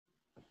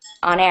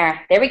On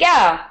air. There we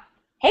go.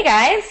 Hey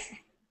guys.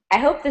 I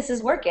hope this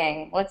is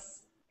working.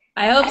 Let's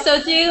I hope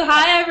so too.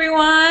 Hi,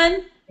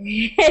 everyone.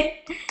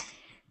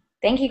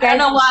 thank you I don't guys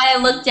know for why I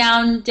look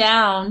down,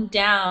 down,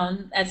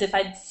 down, as if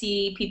I'd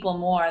see people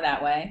more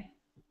that way.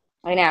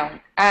 I know.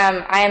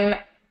 I'm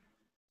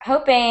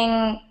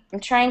hoping I'm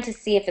trying to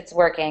see if it's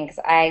working because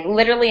I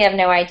literally have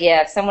no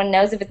idea. If someone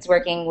knows if it's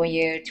working, will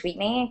you tweet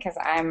me? Because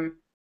I'm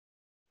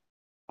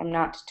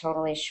not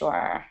totally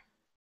sure.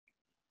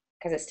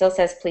 Because it still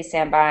says please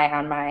stand by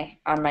on my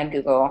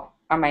Google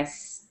on my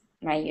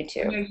On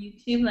YouTube. your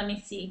YouTube, let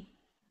me see.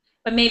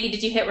 But maybe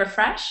did you hit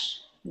refresh?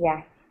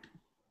 Yeah.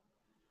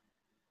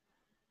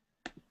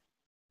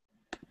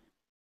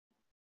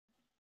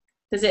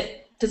 Does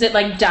it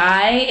like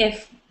die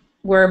if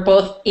we're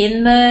both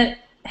in the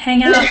I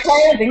Hangout?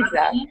 don't think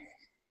so.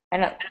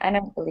 I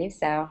don't believe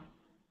so.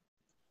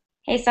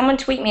 Hey, someone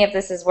tweet me if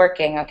this is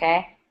working,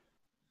 okay?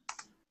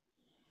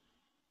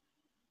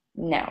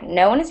 No,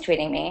 no one is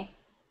tweeting me.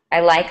 I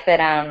like that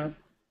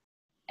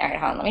all right,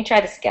 hold on, let me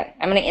try this again.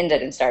 I'm gonna end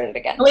it and start it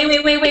again. Oh, wait,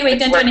 wait, wait, wait, wait!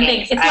 It's Don't do working.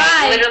 anything. It's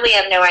I live. literally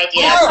have no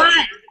idea. It's Oh, live.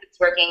 if it's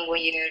working, will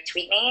you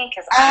tweet me?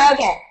 Because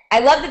okay. I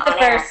love that the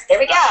first. There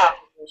we go.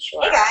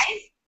 Sure. Hey guys.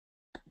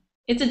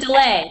 It's a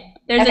delay.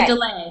 There's a Okay.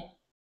 delay.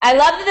 I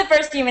love that the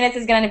first few minutes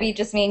is going to be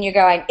just me and you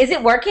going, is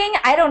it working?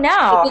 I don't It's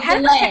know. a How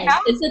does delay.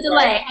 It's a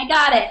delay. I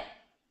got it.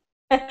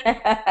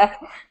 technology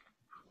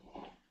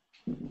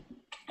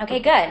work? Okay,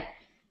 good.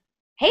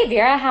 Hey,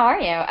 Vera, how are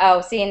you?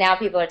 Oh, see, now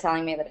people are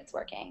telling me that it's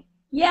working.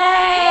 Yay!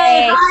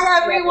 Yay, Hi,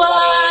 to everybody.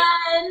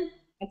 everyone.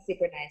 That's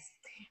super nice.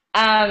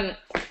 Um,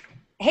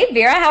 hey,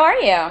 Vera, how are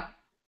you?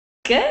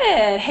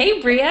 Good.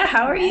 Hey, Brea,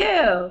 how are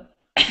you?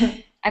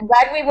 I'm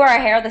glad we wore our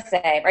hair the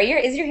same.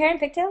 Is your hair in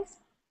pigtails?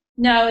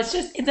 No, it's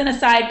in a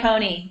side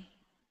pony.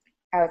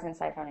 Oh, it's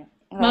inside pony.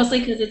 Oh, Mostly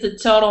because it's a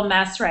total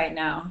mess right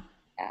now.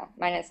 yeah,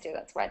 mine is too.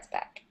 That's why it's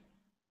back.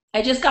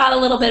 I just got a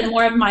little bit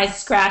more of my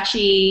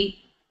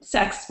scratchy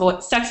sex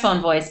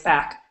phone voice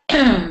back.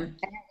 That's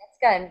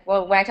good.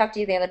 Well, when I talked to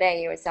you the other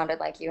day, it sounded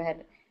like you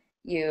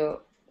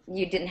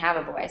you didn't have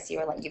a voice. You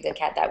were like you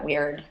had that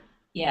weird.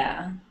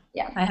 Yeah.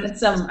 Yeah. I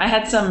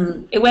had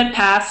some it went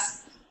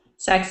past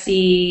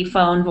sexy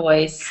phone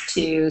voice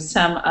to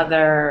some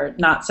other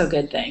not so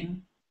good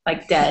thing,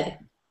 like dead.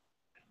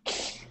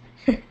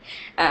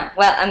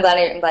 Well, I'm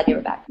glad you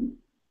were back.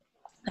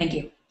 Thank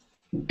you.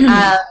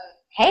 Um,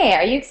 hey,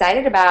 are you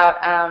excited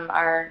about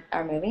our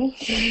movie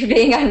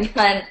being on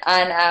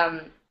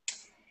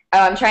oh,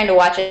 I'm trying to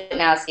watch it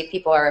now, see if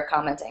people are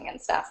commenting and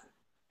stuff.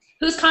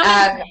 Who's Um,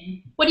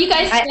 commenting? What are you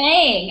guys I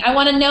saying? I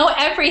want to know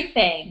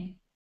everything.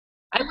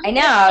 I I wish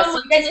know. everyone So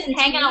would you guys just can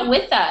hang out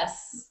tweet. with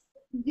us.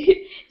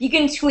 You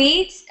can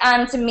tweet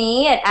to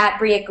me at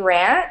Brea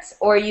Grant,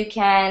 or you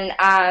can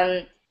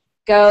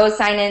go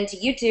sign into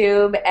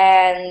YouTube.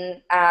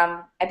 And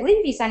I believe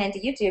if you sign into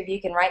YouTube,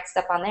 you can write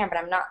stuff on there, but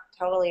I'm not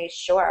totally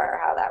sure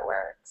how that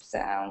works.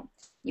 So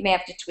you may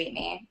have to tweet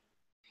me.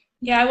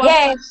 Yeah, I want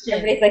Yay! questions.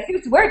 Everybody's like,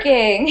 it's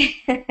working.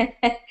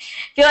 I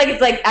feel like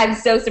it's like I'm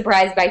so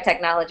surprised by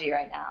technology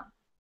right now.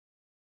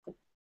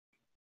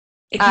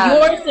 If Um,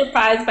 you're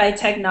surprised by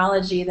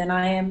technology, then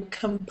I am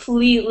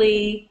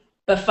completely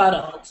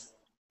befuddled.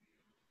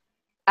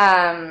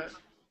 um,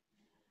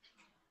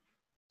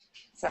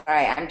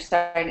 Sorry, I'm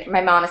sorry.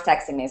 My mom is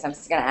texting me, so I'm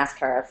just gonna ask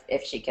her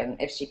if she can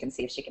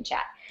see if she can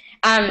chat.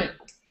 Um,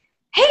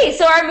 hey,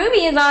 so our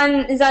movie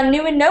is on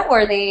New and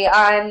Noteworthy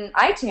on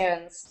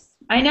iTunes.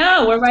 I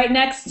know, we're right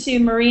next to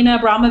Marina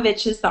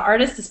Abramovich's The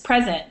Artist is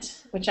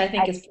Present, which I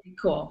think I, is pretty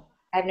cool.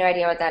 I have no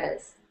idea what that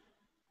is.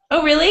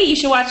 Oh, really? You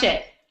should watch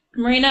it.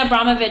 Marina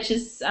Abramovich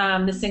is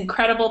this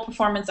incredible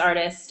performance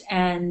artist,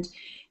 and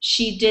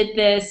she did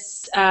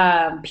this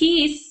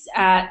piece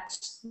at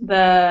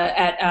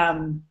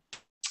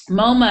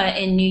MoMA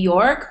in New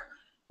York,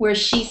 where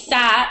she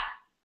sat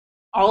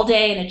all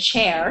day in a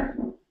chair.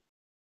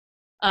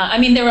 I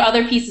mean, there were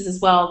other pieces as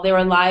well. There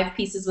were live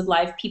pieces with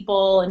live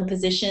people and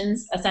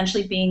positions,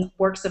 essentially being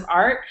works of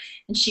art.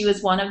 And she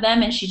was one of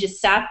them. And she just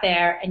sat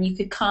there, and you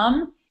could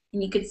come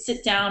and you could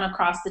sit down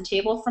across the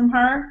table from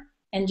her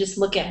and just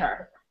look at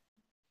her.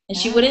 And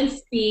she Oh, wouldn't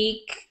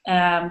speak.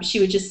 She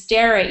would just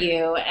stare at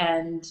you,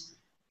 and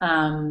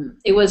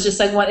it was just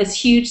like this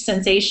huge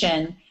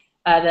sensation.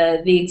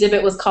 The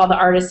exhibit was called "The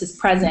Artist is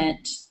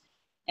Present,"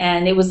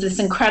 and it was this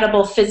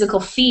incredible physical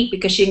feat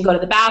because she didn't go to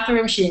the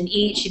bathroom, she didn't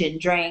eat, she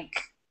didn't drink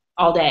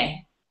all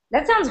day.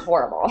 that sounds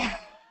horrible.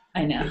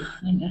 I know.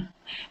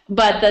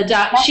 But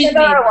I she's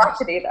don't know how to amazing.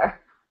 watch it either.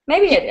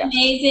 Maybe I She's do.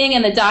 amazing,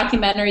 and the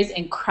documentary is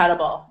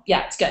incredible.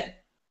 Yeah, it's good.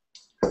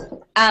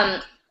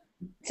 Um,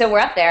 so we're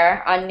up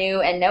there on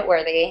New and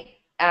Noteworthy,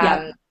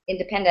 Yeah.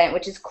 Independent,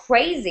 which is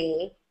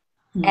crazy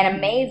and Mhm.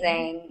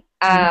 amazing.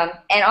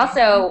 And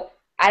also,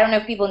 I don't know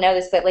if people know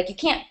this, but like you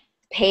can't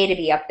pay to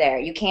be up there.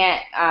 You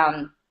can't.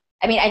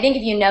 I mean, I think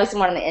if you know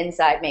someone on the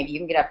inside, maybe you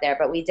can get up there,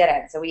 but we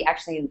didn't. So we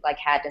actually like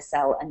had to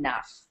sell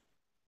enough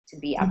to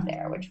be up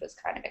there, Mhm. which was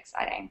kind of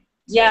exciting.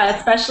 Yeah,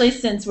 especially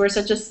since we're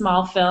such a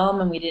small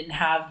film and we didn't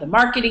have the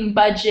marketing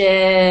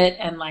budget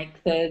and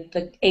like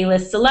the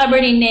A-list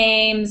celebrity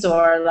names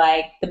or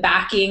like the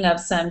backing of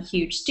some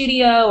huge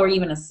studio or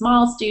even a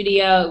small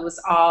studio. It was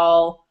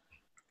all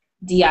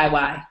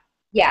DIY.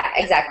 Yeah,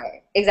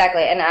 exactly.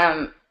 Exactly.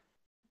 And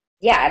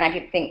yeah, and I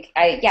could think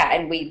I yeah,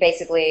 and we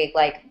basically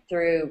like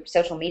through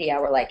social media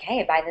we're like,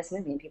 hey, buy this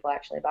movie and people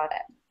actually bought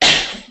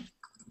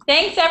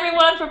Thanks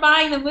everyone for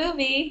buying the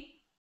movie.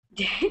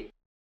 it.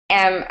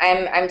 And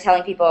I'm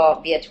telling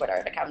people via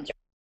Twitter to come join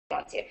if they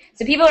want to.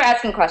 So people are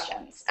asking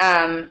questions.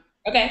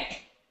 Okay.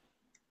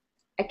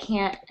 I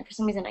can't for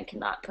some reason I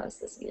cannot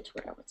post this via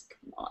Twitter. What's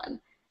going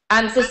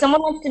on? So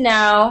someone wants to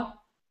know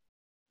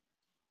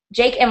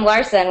Jake M.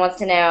 Larson wants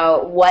to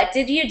know what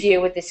did you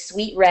do with the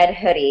sweet red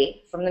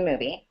hoodie from the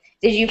movie?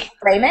 Did you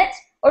frame it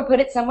or put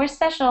it somewhere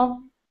special?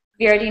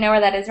 Vera, do you know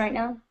where that is right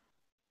now?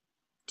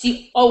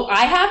 Oh,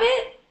 I have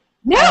it?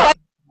 No, I I don't.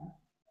 don't know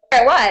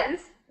where it was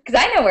because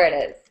I know where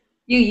it is.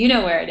 You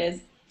know where it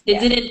is.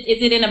 Yeah,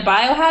 Is it in a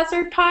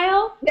biohazard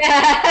pile?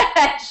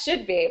 it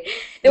should be.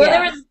 Well,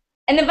 there Yeah. was,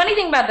 and the funny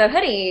thing about the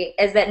hoodie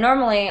is that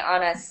normally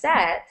on a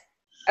set,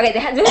 okay, the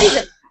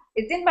hoodie's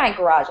it's in my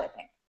garage. I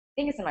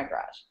think it's in my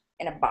garage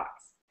in a box.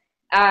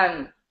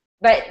 Um,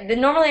 but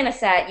normally in a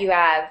set you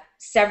have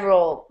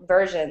several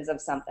versions of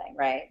something,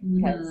 right?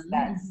 Because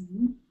that's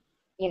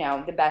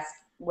Mm-hmm. the best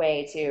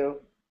way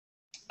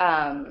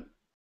um,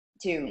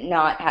 to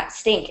not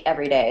stink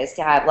every day is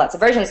to have lots of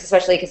versions,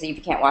 especially because you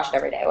can't wash it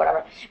every day or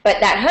whatever. But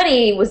that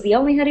hoodie was the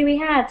only hoodie we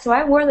had, so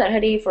I wore that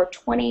hoodie for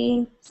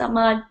 20 some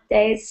odd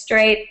days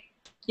straight.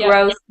 Yep.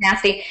 Gross,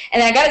 nasty.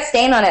 And then I got a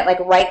stain on it like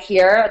right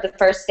here the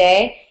first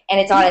day, and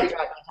it's on it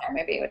throughout the entire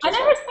movie, which I is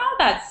never really, saw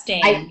that I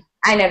stain.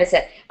 I notice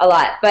it a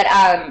lot. But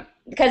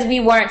because we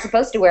weren't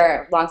supposed to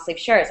wear long sleeve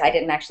shirts, I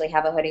didn't actually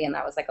have a hoodie, and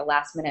that was like a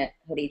last minute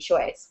hoodie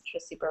choice, which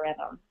was super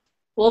random.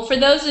 Well, for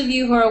those of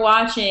you who are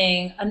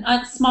watching,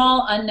 a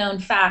small unknown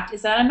fact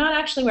is that I'm not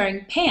actually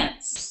wearing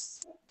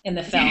pants in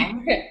the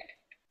film.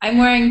 I'm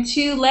wearing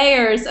two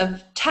layers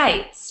of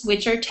tights,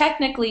 which are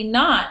technically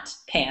not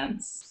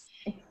pants,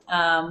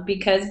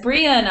 because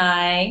Brea and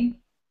I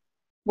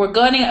were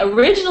going to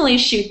originally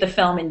shoot the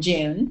film in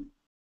June.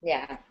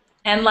 Yeah.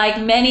 And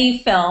like many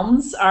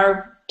films,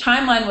 our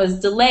timeline was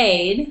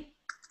delayed,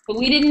 but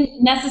we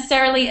didn't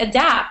necessarily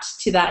adapt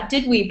to that,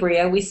 did we,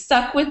 Brea? We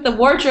stuck with the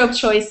wardrobe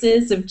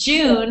choices of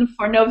June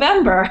for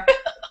November.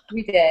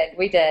 We did.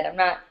 We did. I'm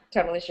not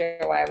totally sure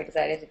why we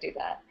decided to do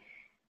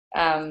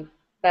that.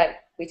 But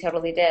we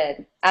totally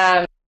did.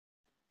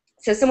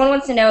 So someone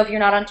wants to know if you're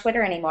not on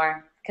Twitter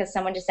anymore, because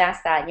someone just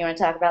asked that. You want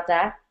to talk about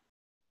that?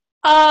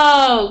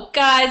 Oh,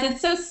 guys,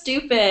 it's so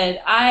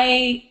stupid.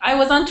 I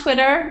was on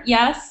Twitter,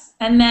 yes,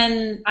 and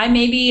then I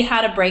maybe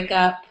had a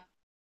breakup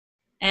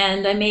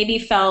and I maybe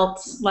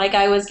felt like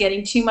I was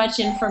getting too much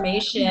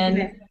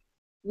information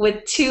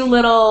with too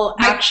little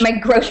action. My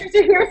groceries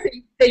are here,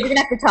 so you're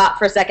gonna have to talk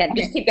for a second.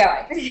 Just keep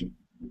going.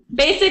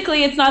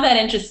 Basically, it's not that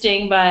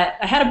interesting, but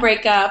I had a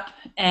breakup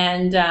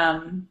and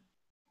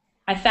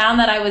I found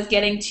that I was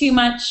getting too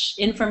much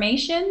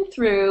information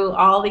through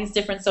all these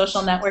different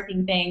social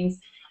networking things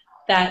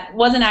that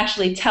wasn't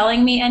actually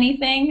telling me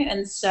anything.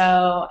 And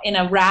so, in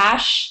a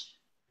rash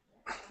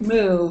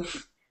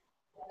move,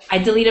 I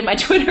deleted my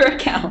Twitter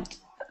account.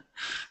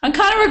 I'm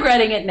kind of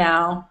regretting it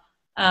now.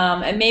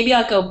 And maybe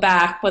I'll go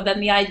back, but then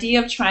the idea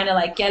of trying to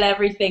like get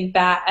everything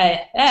back,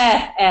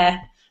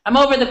 I'm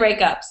over the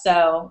breakup,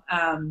 so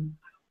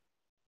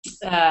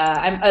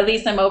at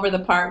least I'm over the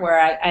part where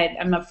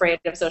I'm afraid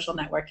of social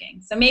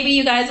networking. So maybe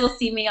you guys will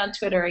see me on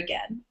Twitter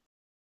again.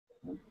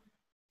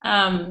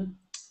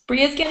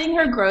 Brea's getting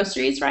her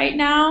groceries right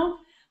now,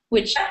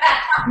 which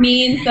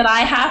means that I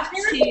have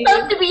We were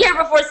supposed to be here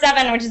before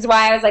 7, which is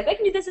why I was like, I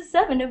can do this at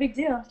 7. No big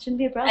deal. Shouldn't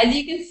be a problem. As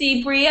you can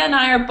see, Brea and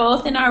I are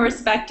both in our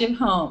respective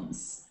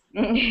homes.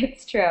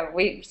 It's true.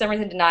 We for some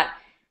reason did not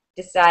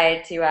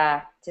decide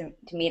to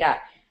meet up.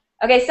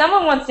 Okay,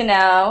 someone wants to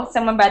know.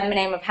 Someone by the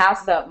name of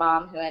Houseboat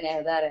Mom, who I know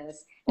who that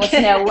is, wants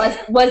to know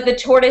was the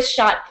tortoise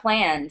shot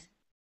planned?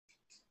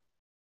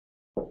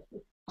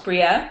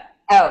 Brea?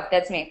 Oh,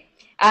 that's me.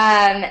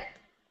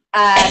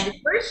 The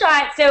first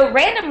shot, so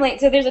randomly,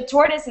 so there's a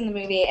tortoise in the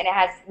movie, and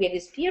we have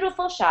this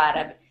beautiful shot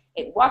of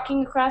it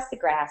walking across the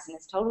grass, and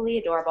it's totally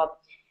adorable.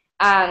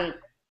 And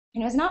it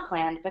was not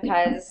planned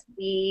because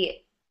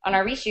on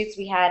our reshoots,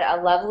 we had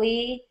a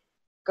lovely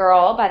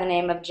girl by the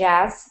name of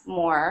Jazz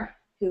Moore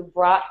who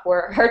brought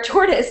her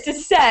tortoise to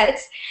set,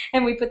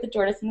 and we put the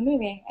tortoise in the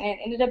movie, and it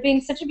ended up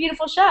being such a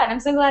beautiful shot, and I'm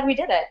so glad we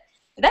did it.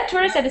 But that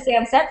tortoise had to stay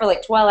on set for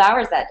like 12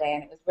 hours that day,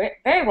 and it was very,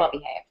 very well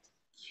behaved.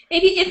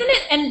 Isn't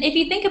it? And if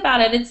you think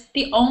about it, it's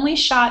the only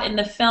shot in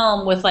the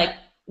film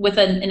with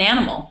an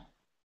animal,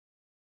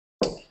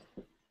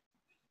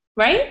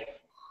 right? I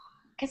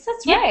guess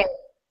that's Yeah. right.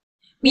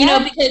 You know,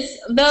 Yeah, because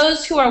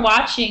those who are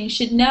watching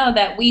should know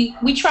that we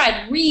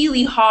tried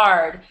really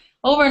hard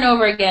over and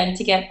over again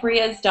to get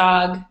Brea's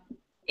dog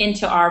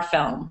into our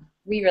film.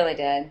 we really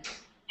did.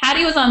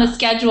 Hattie was on the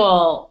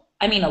schedule,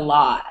 I mean, a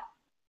lot.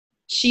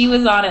 She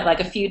was on it like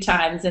a few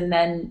times, and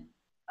then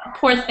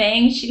Poor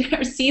thing.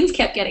 Her scenes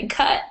kept getting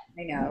cut.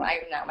 I know,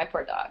 my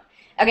poor dog.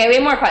 Okay, we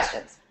have more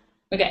questions.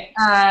 Okay.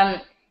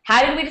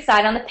 How did we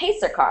decide on the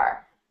pacer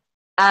car?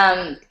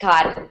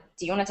 God,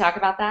 do you want to talk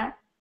about that?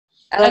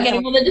 Okay,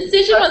 well, the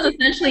decision was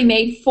essentially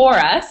made for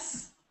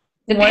us.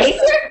 The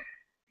pacer?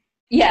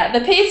 Yeah,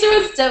 the pacer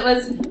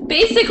was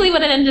basically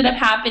what had ended up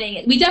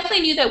happening. We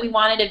definitely knew that we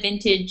wanted a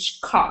vintage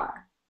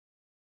car.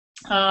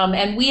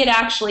 And we had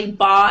actually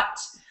bought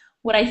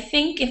what I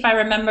think, if I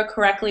remember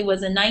correctly,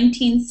 was a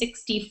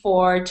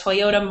 1964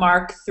 Toyota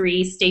Mark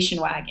III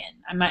station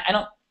wagon.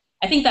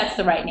 I think that's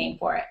the right name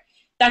for it.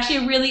 It's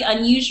actually a really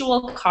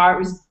unusual car. It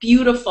was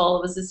beautiful.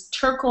 It was this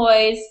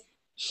turquoise,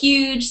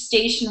 huge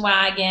station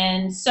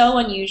wagon, so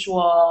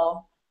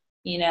unusual,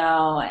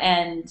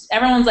 and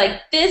everyone's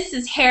like, this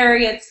is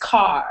Harriet's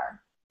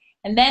car.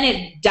 And then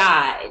it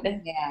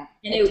died. Yeah.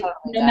 And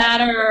no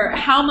matter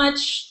how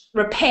much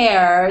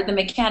repair the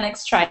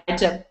mechanics tried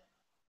to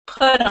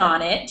put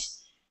on it,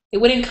 it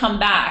wouldn't come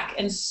back.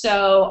 And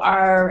so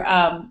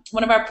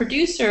one of our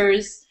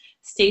producers,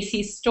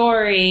 Stacy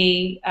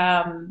Story,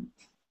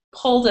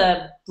 pulled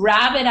a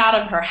rabbit out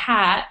of her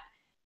hat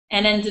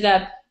and ended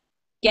up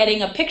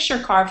getting a picture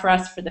car for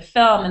us for the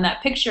film, and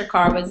that picture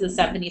car was the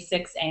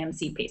 76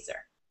 AMC Pacer,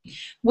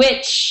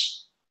 which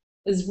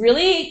is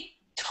really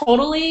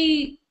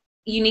totally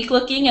unique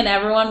looking, and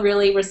everyone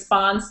really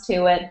responds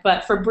to it.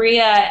 But for Brea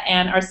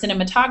and our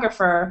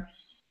cinematographer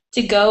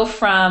to go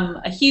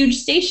from a huge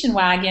station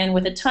wagon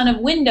with a ton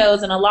of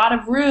windows and a lot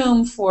of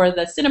room for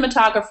the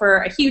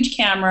cinematographer, a huge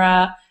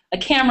camera, a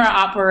camera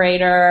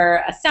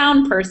operator, a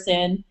sound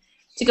person,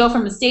 to go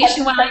from a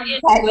station wagon to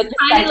a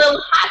tiny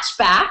little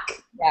hatchback.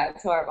 Yeah,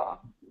 it's horrible.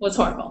 Was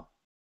horrible.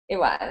 It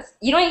was.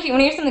 You know, when you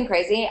hear something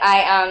crazy,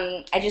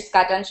 I just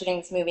got done shooting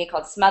this movie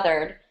called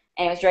Smothered,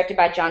 and it was directed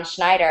by John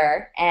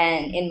Schneider,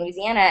 and in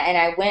Louisiana, and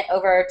I went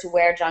over to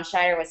where John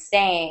Schneider was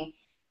staying,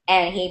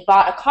 and he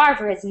bought a car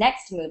for his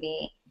next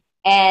movie,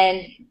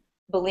 and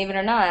believe it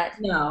or not,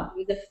 no,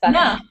 it was a fucking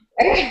no.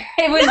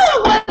 it was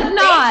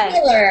not.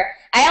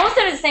 I almost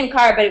said it was the same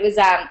car, but it was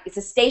it's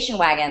a station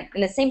wagon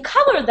in the same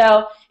color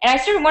though, and I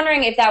started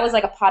wondering if that was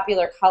like a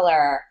popular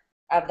color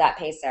of that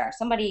Pacer.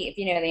 Somebody, if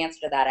you know the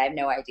answer to that, I have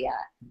no idea.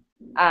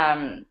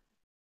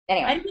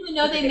 Anyway, I didn't even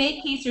know they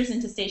made Pacers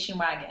into station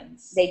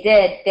wagons. They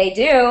did. They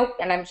do,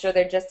 and I'm sure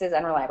they're just as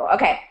unreliable.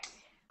 Okay.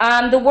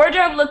 The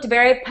wardrobe looked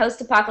very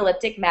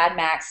post-apocalyptic, Mad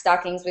Max,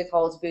 stockings with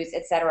holes, boots,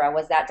 etc.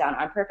 Was that done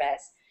on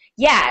purpose?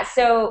 Yeah.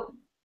 So,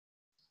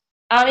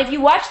 if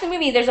you watch the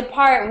movie, there's a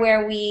part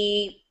where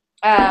we,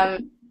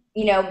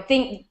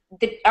 think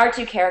that our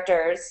two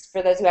characters,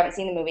 for those who haven't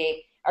seen the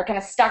movie, are kind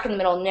of stuck in the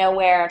middle of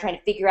nowhere and trying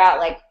to figure out,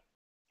 like,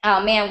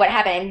 oh man, what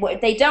happened? And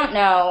what they don't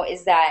know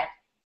is that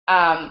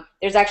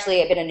there's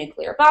actually been a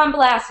nuclear bomb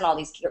blast and all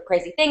these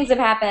crazy things have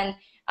happened.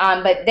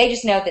 But they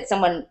just know that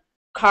someone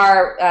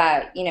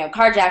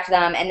carjacked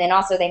them, and then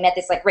also they met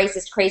this like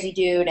racist crazy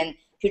dude and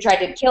who tried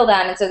to kill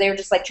them, and so they were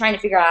just like trying to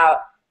figure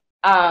out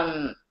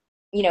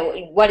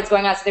what is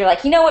going on. So they're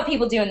like, what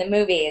people do in the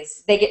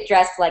movies? They get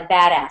dressed like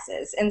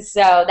badasses, and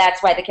so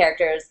that's why the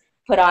characters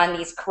put on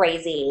these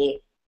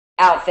crazy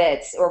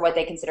outfits, or what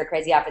they consider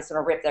crazy outfits, sort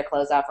of rip their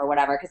clothes off or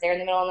whatever, because they're in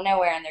the middle of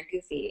nowhere and they're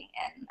goofy.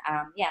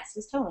 And yes, it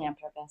was totally on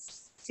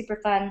purpose. Super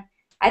fun.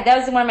 That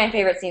was one of my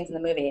favorite scenes in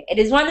the movie. It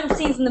is one of the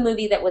scenes in the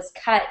movie that was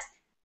cut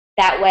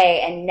that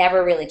way and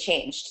never really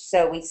changed.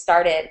 So we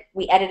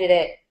edited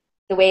it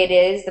the way it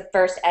is. The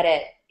first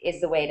edit is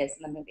the way it is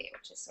in the movie,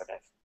 which is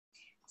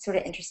sort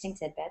of interesting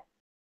tidbit.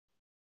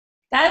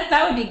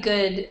 That would be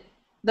good.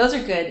 Those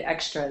are good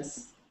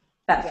extras.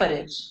 That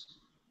footage.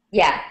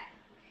 Yeah,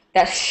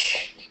 that's.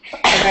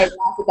 I'm very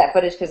glad with that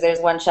footage because there's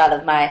one shot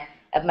of my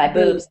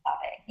boobs.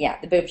 Yeah,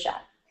 the boob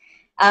shot.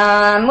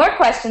 More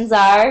questions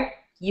are: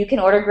 you can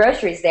order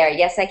groceries there.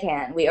 Yes, I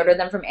can. We ordered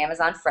them from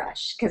Amazon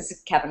Fresh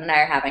because Kevin and I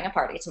are having a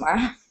party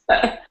tomorrow.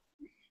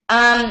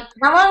 How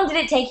long did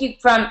it take you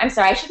from? I'm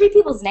sorry, I should read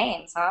people's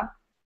names, huh?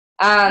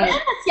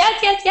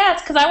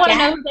 Yes. Because I want to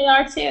know who they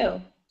are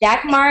too.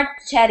 Jack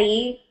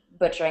Marchetti,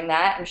 butchering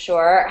that, I'm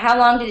sure. How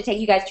long did it take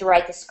you guys to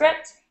write the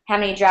script? How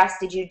many drafts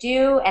did you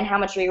do, and how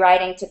much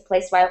rewriting took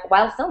place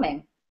while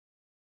filming?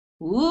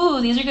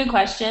 Ooh, these are good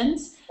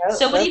questions.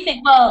 So what do you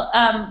think? Well,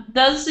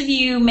 those of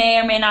you may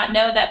or may not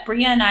know that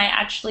Brea and I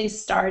actually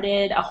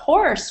started a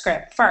horror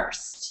script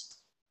first.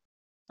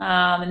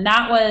 And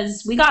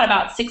we got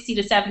about 60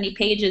 to 70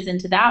 pages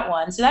into that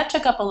one. So that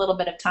took up a little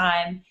bit of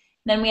time.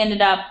 Then we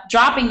ended up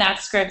dropping that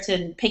script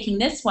and picking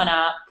this one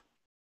up.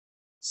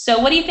 So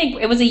what do you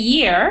think? It was a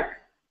year.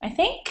 I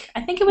think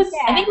it was.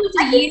 Yeah. I think it was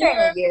a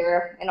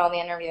year in all the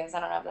interviews. I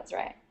don't know if that's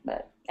right,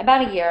 but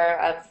about a year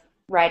of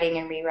writing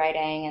and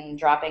rewriting and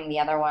dropping the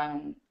other one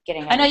and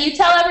getting. I know you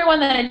tell everyone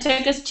that it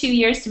took us 2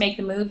 years to make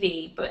the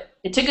movie, but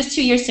it took us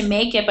 2 years to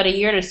make it, but a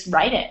year to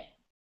write it.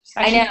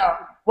 I know.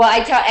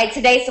 Well,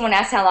 today someone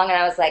asked how long, and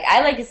I was like,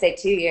 I like to say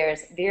 2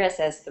 years. Vera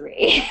says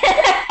 3.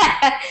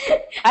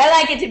 I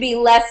like it to be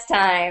less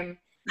time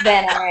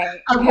than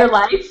of your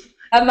life.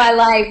 of my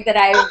life that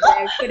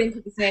I've put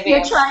into this movie.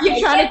 You're trying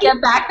to get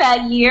back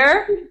that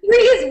year. 3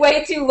 is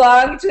way too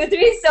long. 3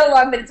 is so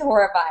long that it's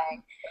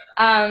horrifying.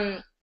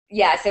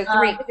 Yeah, so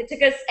 3. It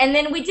took us, and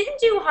then we didn't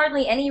do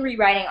hardly any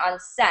rewriting on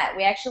set.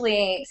 We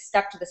actually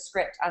stuck to the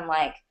script,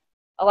 unlike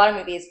a lot of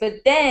movies.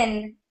 But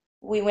then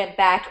we went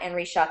back and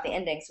reshot the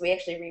ending. So we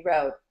actually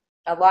rewrote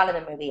a lot of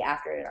the movie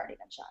after it had already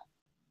been shot.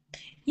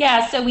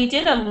 Yeah, so we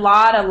did a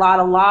lot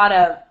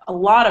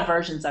of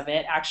versions of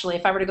it. Actually,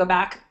 if I were to go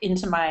back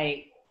into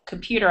my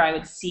computer, I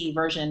would see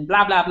version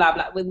blah blah blah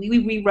blah. We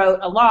rewrote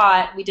a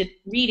lot. We did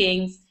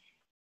readings,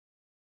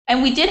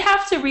 and we did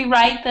have to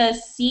rewrite the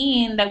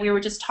scene that we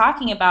were just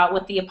talking about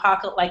with the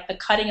apocalypse, like the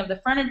cutting of the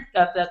furniture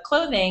of the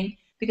clothing,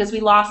 because we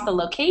lost the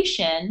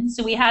location.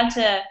 So we had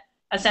to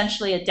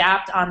essentially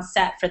adapt on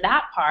set for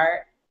that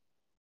part.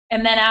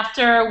 And then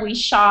after we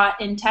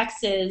shot in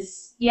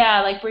Texas,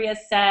 yeah, like Brea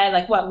said,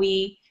 like what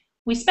we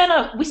spent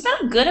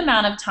a good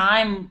amount of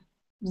time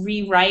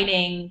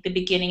rewriting the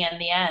beginning and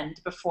the end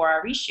before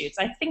our reshoots.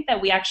 I think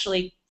that we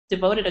actually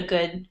devoted a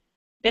good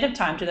bit of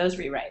time to those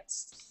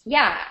rewrites.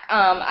 Yeah,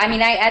 I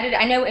mean,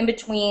 I know in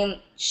between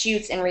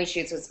shoots and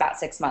reshoots was about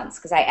 6 months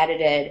because I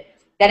edited.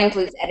 That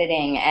includes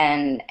editing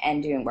and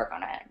doing work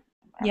on it.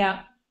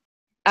 Yeah.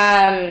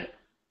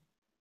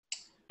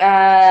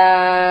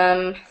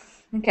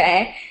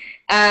 Okay.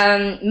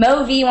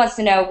 Mo V wants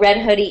to know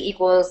Red Hoodie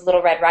equals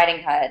Little Red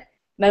Riding Hood.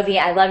 Mo V,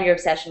 I love your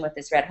obsession with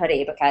this red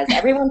hoodie because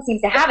everyone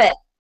seems to have it.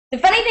 The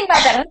funny thing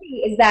about that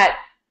hoodie is that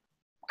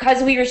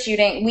because we were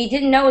shooting, we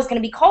didn't know it was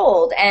going to be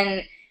cold,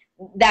 and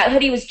that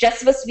hoodie was just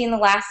supposed to be in the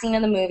last scene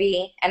of the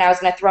movie, and I was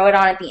going to throw it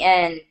on at the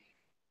end.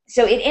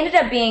 So it ended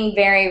up being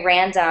very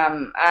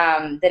random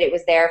that it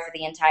was there for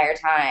the entire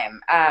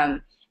time.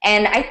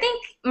 And I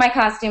think my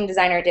costume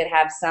designer did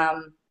have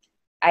some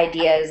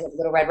ideas of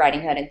Little Red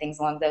Riding Hood and things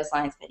along those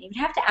lines, but you would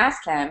have to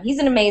ask him. He's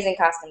an amazing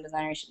costume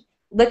designer. You should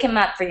look him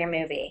up for your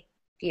movie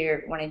if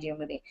you want to do a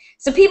movie.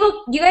 So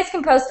people, you guys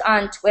can post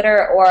on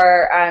Twitter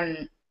or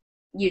on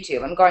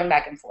YouTube. I'm going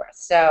back and forth.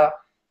 So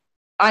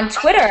on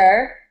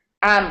Twitter,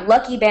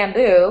 Lucky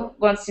Bamboo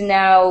wants to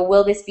know,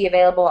 will this be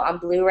available on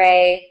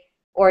Blu-ray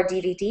or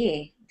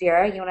DVD?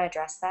 Vera, you want to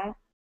address that?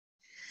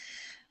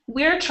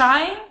 We're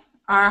trying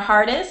our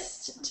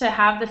hardest to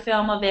have the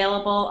film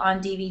available on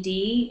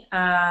DVD.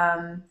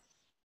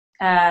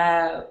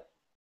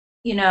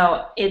 You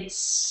know,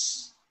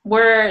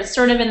 we're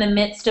sort of in the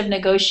midst of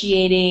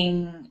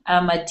negotiating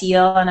a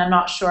deal, and I'm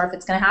not sure if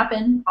it's going to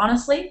happen,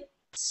 honestly.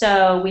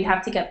 So we'd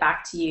have to get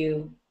back to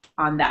you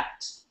on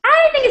that.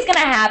 I think it's going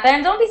to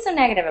happen. Don't be so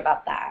negative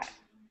about that.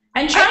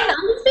 I'm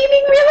just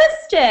being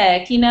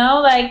realistic, you know,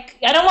 like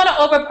I don't want to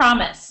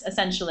overpromise,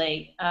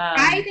 essentially.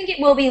 I think it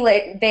will be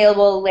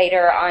available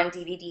later on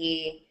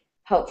DVD,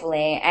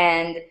 hopefully.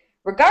 And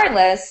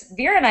regardless,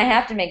 Vera and I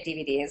have to make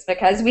DVDs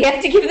because we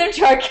have to give them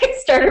to our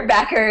Kickstarter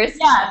backers.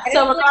 Yeah,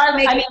 so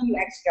regardless, I mean,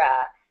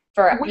 extra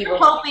for we're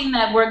hoping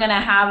that we're going to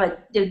have a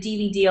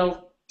DVD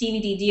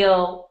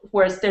deal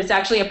where there's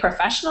actually a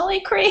professionally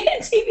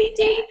created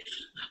DVD.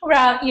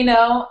 You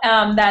know,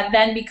 that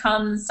then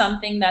becomes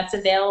something that's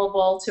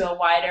available to a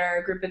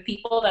wider group of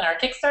people than our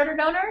Kickstarter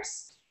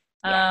donors.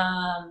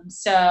 Yeah.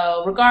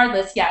 So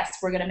regardless, yes,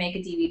 we're going to make a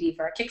DVD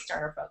for our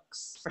Kickstarter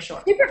folks, for sure.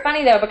 Super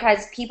funny, though,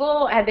 because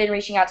people have been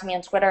reaching out to me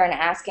on Twitter and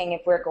asking if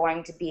we're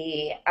going to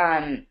be,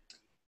 have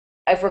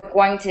a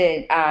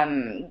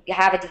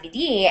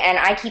DVD, and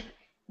I keep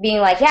being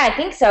like, yeah, I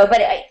think so.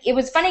 But it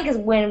was funny because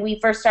when we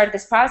first started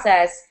this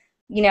process,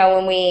 you know,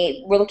 when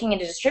we were looking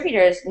into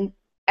distributors,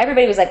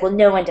 everybody was like, well,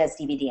 no one does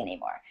DVD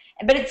anymore.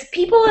 But it's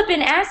people have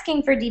been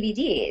asking for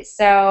DVDs.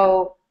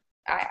 So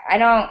I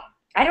don't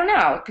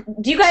know.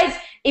 Do you guys,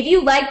 if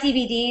you like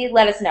DVD,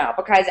 let us know,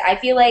 because I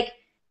feel like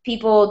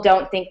people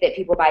don't think that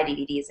people buy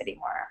DVDs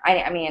anymore.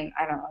 I mean,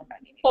 I don't know about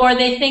DVDs. Or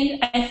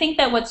I think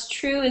that what's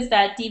true is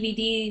that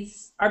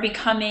DVDs are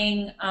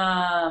becoming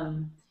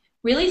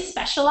really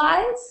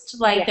specialized,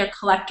 like they're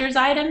collector's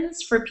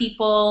items for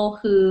people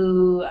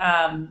who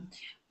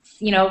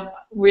you know,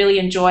 really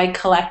enjoy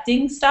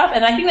collecting stuff.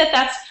 And I think that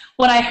that's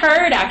what I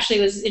heard actually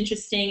was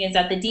interesting, is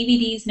that the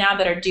DVDs now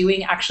that are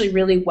doing actually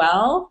really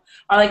well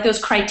are like those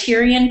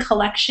Criterion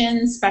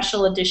Collection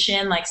special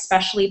edition, like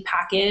specially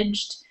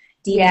packaged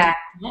DVDs.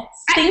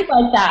 Things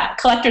like that,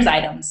 collector's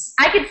items.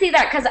 I could see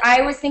that because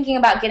I was thinking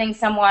about getting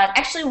someone,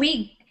 actually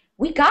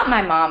we got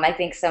my mom, I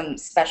think, some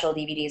special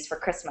DVDs for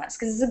Christmas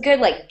because it's a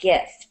good like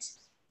gift.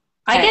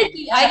 I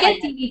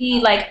get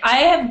DVD, like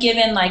I have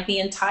given like the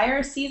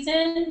entire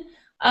season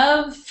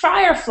of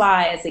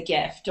Firefly as a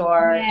gift,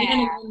 or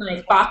even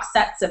like box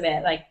sets of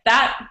it, like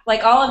that,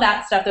 like all of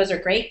that stuff. Those are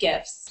great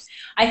gifts.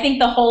 I think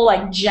the whole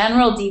like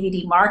general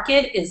DVD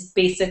market is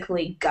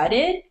basically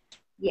gutted,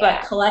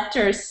 but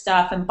collectors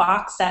stuff and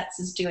box sets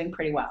is doing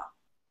pretty well.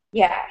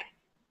 Yeah.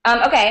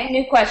 Okay,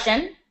 new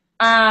question.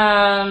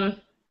 I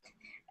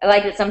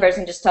like that some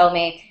person just told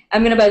me,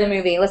 I'm going to buy the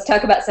movie. Let's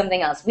talk about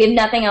something else. We have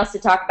nothing else to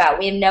talk about.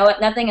 We have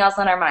nothing else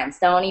on our minds.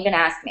 Don't even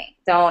ask me.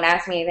 Don't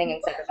ask me anything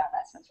except about that.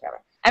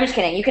 I'm just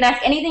kidding. You can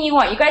ask anything you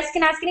want. You guys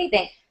can ask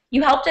anything.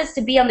 You helped us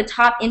to be on the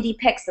top indie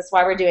picks. That's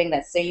why we're doing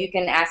this. So you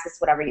can ask us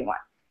whatever you want.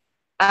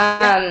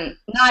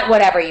 Not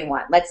whatever you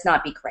want. Let's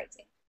not be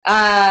crazy.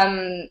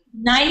 95%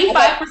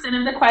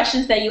 of the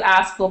questions that you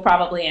ask we'll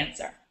probably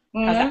answer.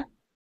 How's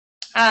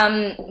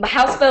that?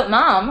 Houseboat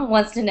Mom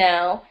wants to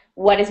know,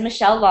 what is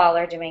Michelle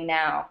Lawler doing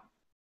now?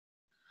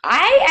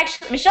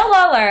 Michelle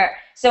Lawler,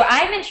 so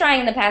I've been trying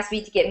in the past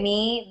week to get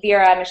me,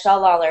 Vera,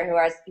 Michelle Lawler,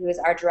 who is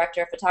our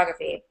director of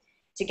photography,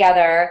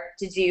 together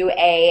to do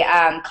a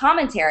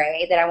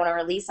commentary that I want to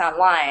release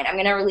online. I'm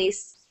going to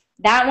release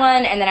that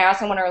one, and then I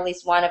also want to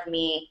release one of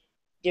me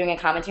doing a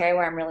commentary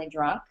where I'm really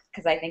drunk,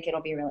 because I think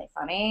it'll be really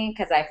funny,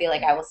 because I feel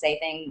like I will say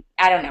things,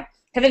 I don't know,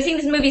 because I've seen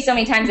this movie so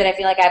many times that I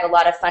feel like I have a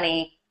lot of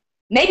funny,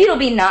 maybe it'll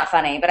be not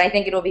funny, but I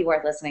think it'll be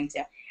worth listening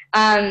to.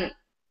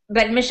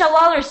 But Michelle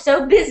Lawler is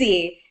so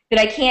busy that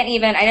I can't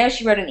even, I know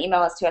she wrote an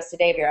email to us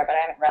today, Vera, but I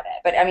haven't read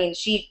it. But I mean,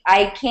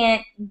 I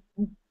can't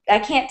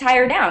tie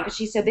her down because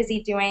she's so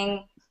busy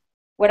doing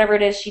whatever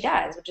it is she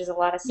does, which is a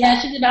lot of stuff. Yeah,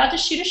 she's about to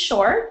shoot a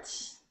short,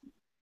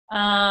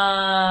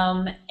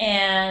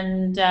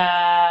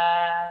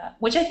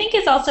 which I think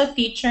is also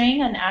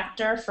featuring an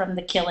actor from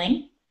The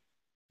Killing.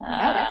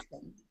 That's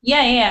good.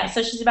 Yeah.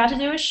 So she's about to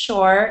do a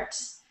short,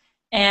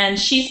 and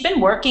she's been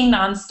working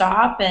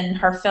nonstop, and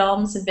her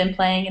films have been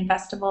playing in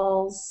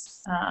festivals.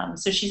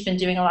 So she's been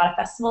doing a lot of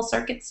festival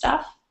circuit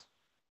stuff.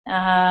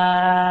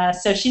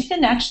 So she's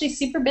been actually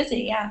super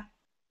busy, yeah.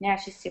 Yeah,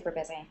 she's super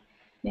busy.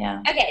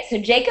 Yeah. Okay, so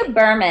Jacob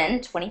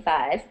Berman,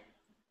 25,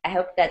 I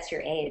hope that's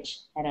your age,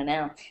 I don't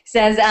know,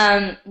 says,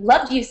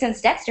 loved you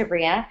since Dexter,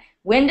 Brea.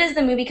 When does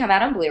the movie come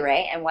out on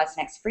Blu-ray, and what's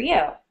next for you?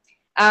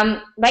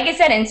 Like I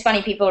said, and it's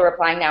funny, people are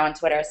replying now on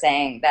Twitter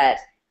saying that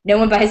no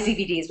one buys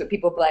DVDs, but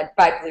people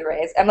buy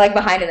Blu-rays. I'm like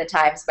behind in the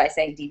times by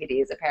saying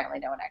DVDs. Apparently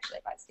no one actually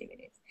buys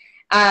DVDs.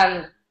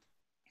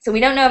 So we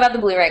don't know about the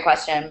Blu-ray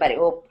question, but it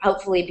will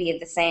hopefully be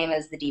the same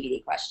as the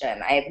DVD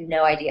question. I have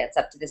no idea. It's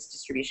up to this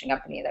distribution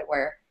company that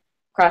we're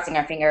crossing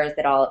our fingers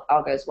that all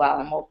goes well,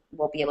 and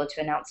we'll be able to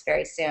announce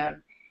very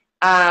soon.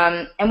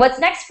 And what's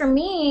next for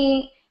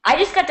me, I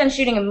just got done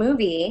shooting a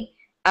movie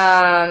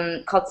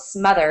called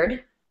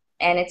Smothered,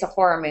 and it's a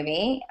horror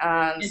movie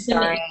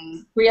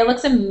starring... Brea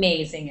looks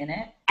amazing in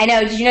it. I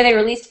know. Did you know they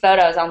released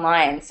photos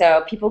online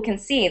so people can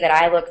see that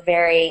I look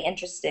very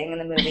interesting in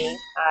the movie?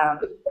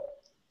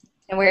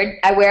 And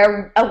I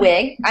wear a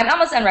wig. I'm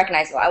almost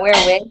unrecognizable. I wear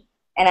a wig,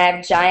 and I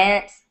have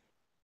giant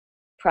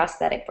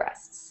prosthetic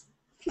breasts.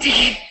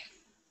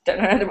 Don't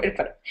know another way to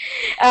put it.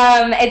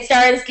 It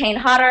stars Kane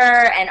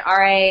Hodder and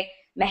R.A.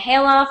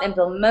 Mihailoff and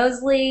Bill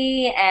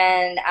Moseley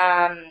and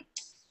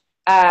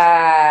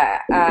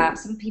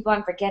some people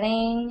I'm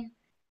forgetting.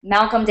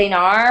 Malcolm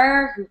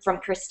Danar from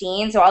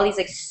Christine. So all these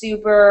like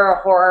super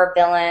horror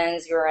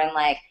villains who are in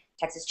like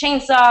Texas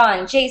Chainsaw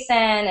and Jason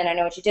and I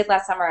Know What You Did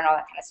Last Summer and all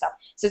that kind of stuff.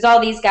 So it's all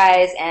these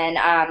guys,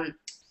 and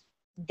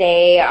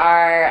they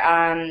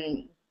are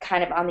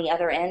kind of on the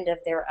other end of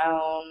their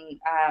own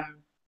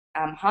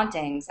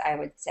hauntings, I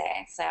would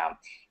say. So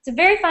it's a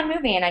very fun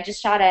movie, and I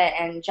just shot it,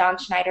 and John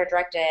Schneider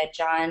directed.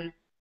 John,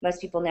 most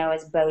people know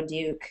as Bo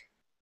Duke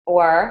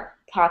or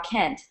Pa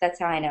Kent. That's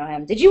how I know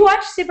him. Did you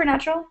watch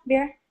Supernatural,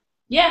 Vera?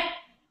 Yeah.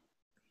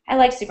 I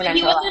like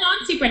Supernatural. He wasn't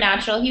on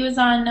Supernatural. He was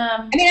on...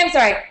 I'm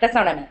sorry. That's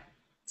not what I meant.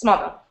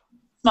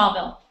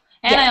 Smallville.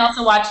 And yeah. I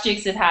also watched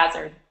Dukes of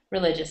Hazzard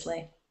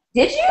religiously.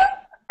 Did you?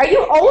 Are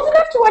you old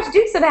enough to watch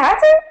Dukes of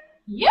Hazzard?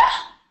 Yeah.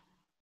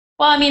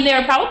 Well, I mean, they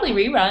were probably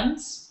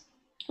reruns.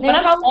 But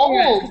I'm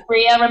old,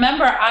 Brea.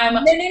 Remember, I'm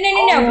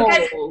No.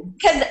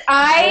 Because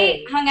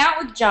I hung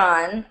out with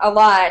John a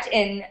lot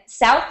in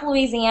South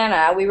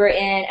Louisiana. We were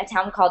in a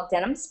town called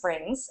Denham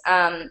Springs,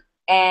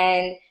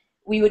 and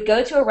we would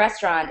go to a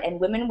restaurant, and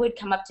women would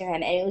come up to him,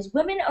 and it was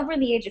women over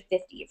the age of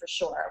 50 for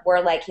sure,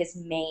 were like his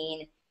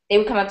main. They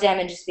would come up to him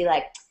and just be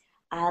like,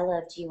 I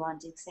loved you on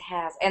Dukes of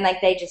Hazzard. And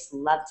like they just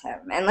loved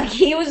him. And like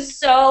he was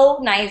so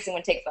nice and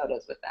would take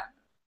photos with them.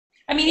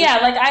 I mean,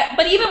 yeah,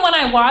 but even when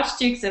I watched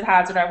Dukes of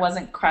Hazzard, I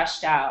wasn't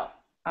crushed out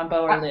on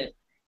Bo or Liv.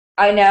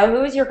 I know.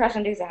 Who was your crush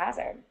on Dukes of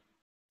Hazzard?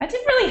 I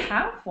didn't really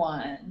have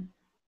one.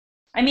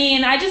 I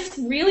mean, I just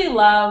really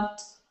loved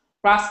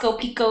Roscoe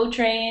Pico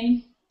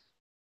Train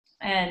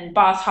and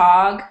Boss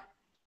Hogg.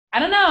 I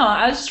don't know.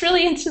 I was just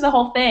really into the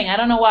whole thing. I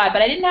don't know why,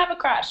 but I didn't have a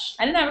crush.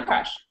 Okay.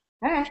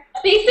 I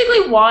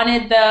basically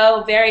wanted,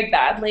 though, very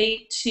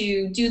badly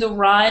to do the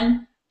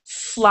run,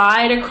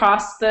 slide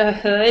across the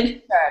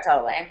hood. Sure,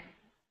 totally.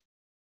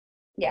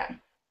 Yeah.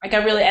 Like I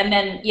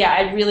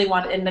really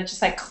wanted, and then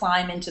just like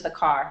climb into the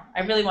car.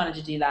 I really wanted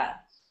to do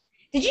that.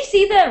 Did you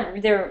see the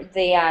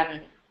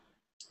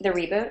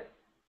reboot?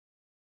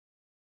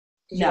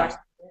 Did you watch it?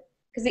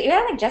 Because it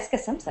had like Jessica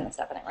Simpson and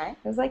stuff in it, right?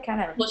 It was like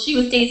kind of... Well, she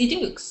was Daisy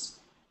Dukes.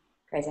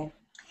 Crazy.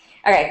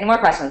 All right, no more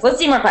questions. Let's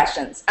see more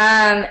questions.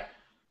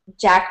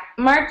 Jack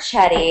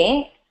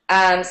Marchetti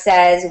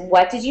says,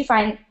 what did you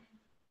find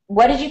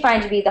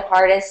to be the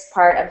hardest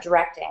part of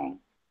directing?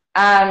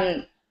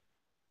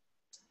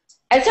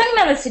 I was talking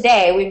about this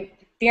today.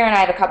 Vera and I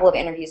have a couple of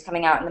interviews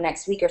coming out in the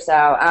next week or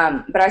so.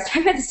 But I was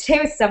talking about this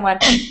today with someone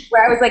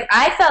where I was like,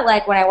 I felt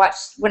like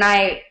when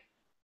I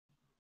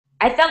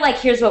I felt like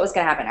here's what was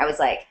going to happen. I was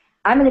like,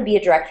 I'm going to be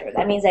a director.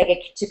 That means I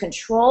get to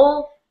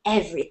control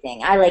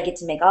everything. I like get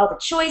to make all the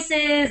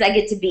choices. I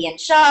get to be in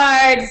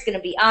charge. It's going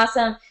to be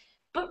awesome.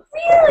 But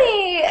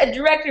really, a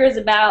director is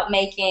about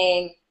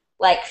making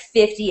like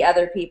 50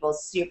 other people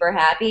super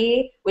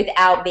happy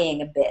without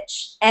being a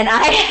bitch. And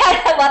I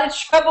had a lot of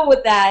trouble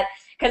with that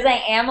because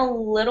I am a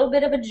little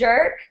bit of a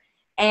jerk.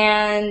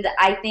 And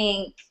I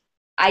think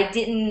I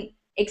didn't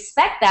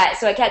expect that.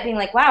 So I kept being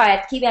like, wow, I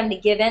have to keep having to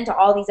give in to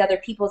all these other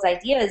people's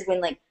ideas when,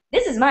 like,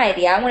 this is my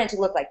idea. I want it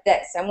to look like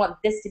this. I want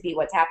this to be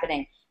what's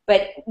happening.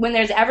 But when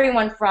there's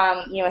everyone from,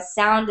 a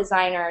sound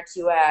designer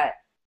to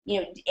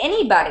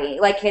anybody,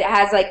 like, it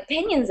has, like,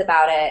 opinions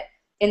about it,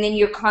 and then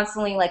you're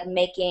constantly, like,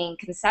 making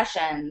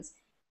concessions,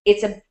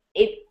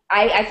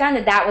 I found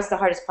that was the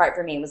hardest part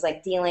for me, was,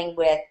 like, dealing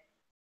with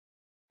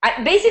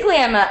basically,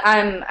 I'm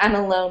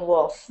a lone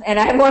wolf, and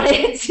I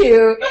wanted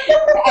to.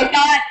 I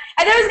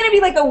thought it was gonna be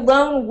like a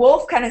lone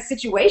wolf kind of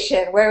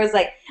situation where it was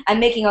like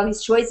I'm making all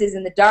these choices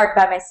in the dark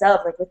by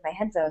myself, like with my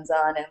headphones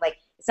on, and like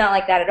it's not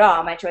like that at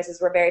all. My choices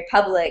were very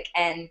public,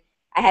 and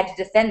I had to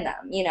defend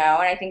them, And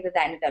I think that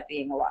ended up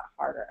being a lot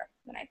harder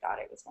than I thought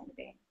it was going to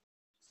be.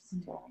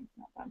 So,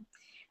 not fun.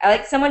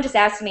 Someone just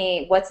asked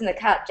me what's in the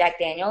cup, Jack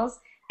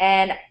Daniels,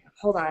 and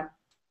hold on,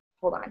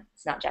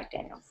 it's not Jack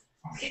Daniels.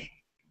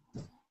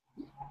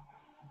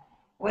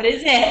 What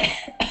is it?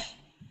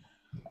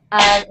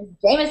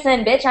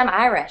 Jameson, bitch, I'm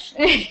Irish.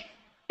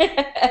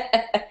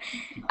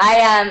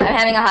 I'm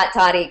having a hot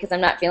toddy because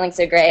I'm not feeling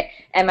so great.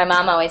 And my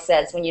mom always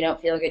says, when you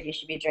don't feel good, you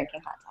should be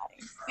drinking hot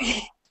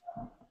toddies.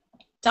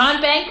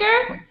 Don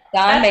Banker?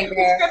 Don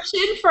Banker.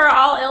 Prescription for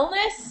all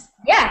illness?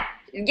 Yeah,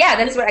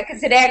 that's what, because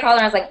today I called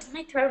her and I was like,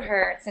 my throat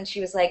hurts. And she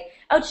was like,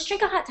 oh, just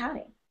drink a hot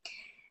toddy.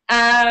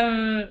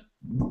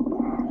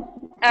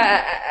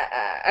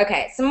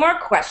 Okay, some more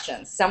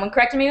questions. Someone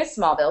corrected me with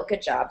Smallville.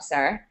 Good job,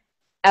 sir.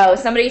 Oh,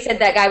 somebody said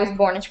that guy was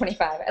born in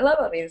 25. I love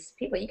all these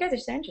people. You guys are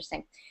so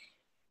interesting.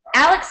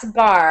 Alex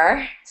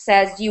Barr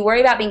says, do you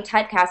worry about being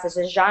typecast as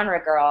a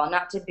genre girl?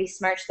 Not to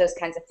besmirch those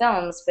kinds of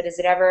films, but does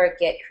it ever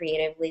get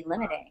creatively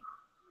limiting?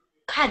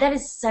 God, that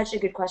is such a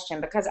good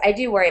question, because I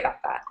do worry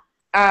about that.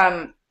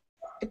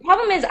 The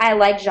problem is I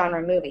like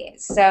genre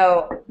movies.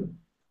 So,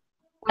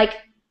 like,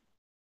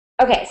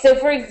 okay, so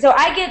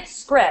I get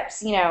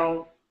scripts,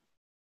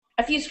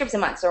 a few scripts a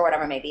month or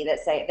whatever maybe that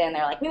say, then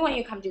they're like, we want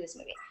you to come do this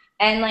movie.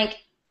 And like,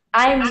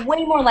 I'm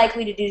way more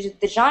likely to do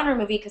the genre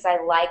movie because I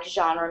like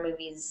genre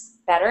movies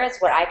better. It's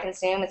what I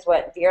consume. It's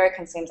what Vera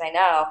consumes, I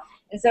know.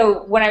 And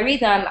so when I read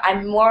them,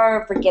 I'm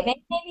more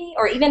forgiving maybe,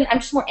 or even I'm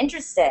just more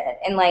interested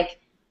in like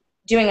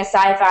doing a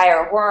sci-fi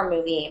or a horror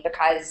movie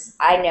because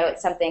I know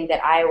it's something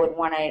that I would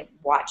want to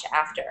watch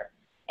after.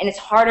 And it's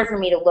harder for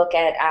me to look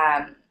at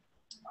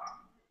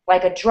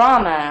like a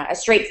drama, a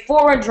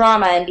straightforward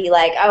drama, and be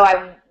like,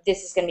 oh,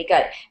 this is going to be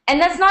good.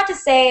 And that's not to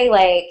say,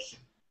 like,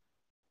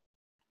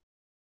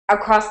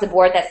 across the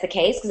board that's the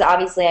case, because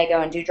obviously I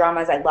go and do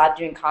dramas. I love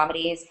doing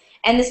comedies.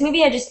 And this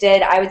movie I just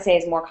did, I would say,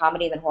 is more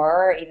comedy than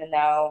horror, even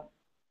though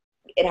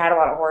it had a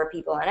lot of horror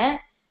people in it.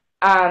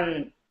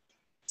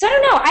 So I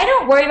don't know. I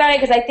don't worry about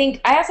it because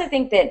I also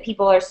think that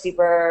people are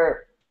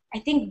I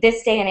think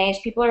this day and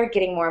age, people are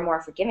getting more and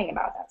more forgiving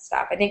about that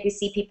stuff. I think we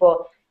see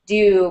people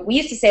we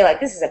used to say, like,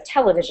 this is a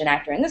television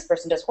actor and this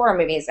person does horror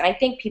movies, and I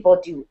think people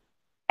do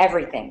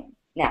everything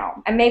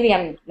now. And maybe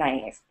I'm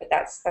naive, but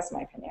that's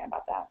my opinion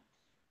about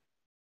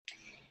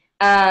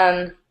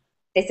that.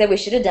 They said we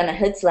should have done a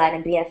hood slide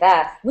in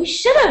BFF. We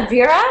should have,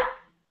 Vera.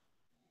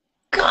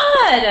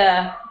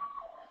 God,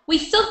 we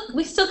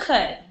still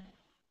could.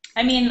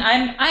 I mean,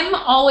 I'm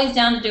always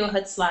down to do a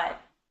hood slide,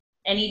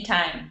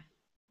 anytime.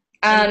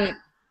 Okay,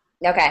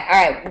 all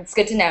right. It's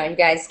good to know. You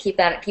guys keep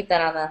that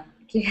on the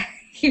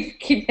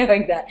keep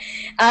knowing that.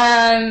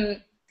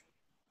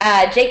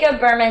 Jacob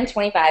Berman,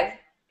 25,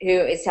 who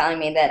is telling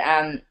me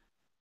that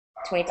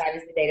 25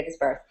 is the date of his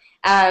birth.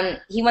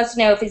 He wants to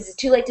know if it's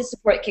too late to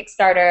support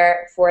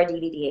Kickstarter for a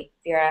DVD.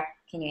 Vera,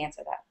 can you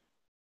answer that?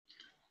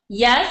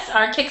 Yes,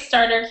 our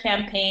Kickstarter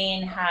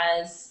campaign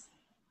has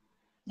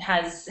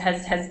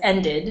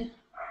ended,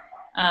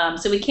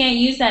 so we can't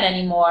use that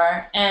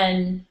anymore.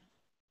 And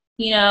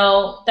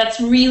that's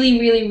really,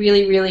 really,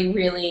 really, really,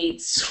 really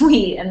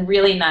sweet and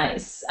really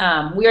nice.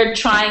 We're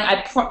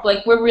trying.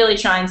 We're really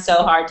trying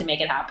so hard to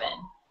make it happen.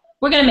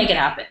 We're gonna make it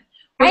happen.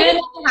 We're gonna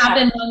make it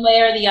happen one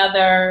way or the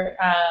other.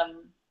 Let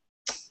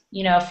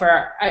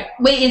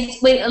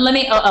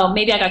me.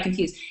 Maybe I got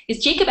confused.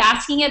 Is Jacob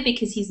asking it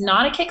because he's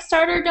not a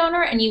Kickstarter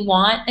donor and you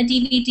want a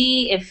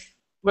DVD if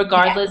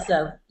regardless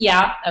of?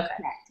 Yeah. Okay.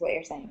 That's what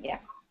you're saying. Yeah.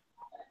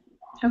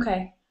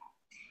 Okay.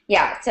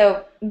 Yeah.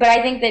 So, but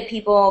I think that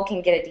people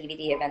can get a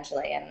DVD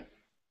eventually, and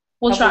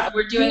we'll try.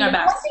 We're doing our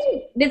best. One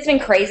thing that's been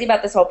crazy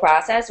about this whole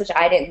process, which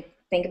I didn't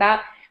think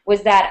about,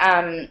 was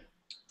that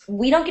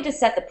we don't get to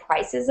set the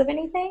prices of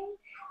anything.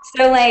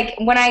 So, like,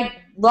 when I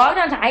logged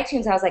onto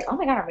iTunes, I was like, oh,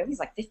 my God, our movie's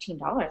like $15.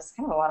 It's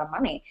kind of a lot of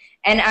money.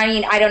 And, I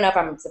mean, I don't know if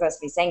I'm supposed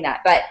to be saying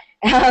that, but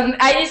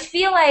I just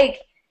feel like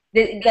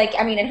like,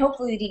 I mean, and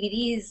hopefully the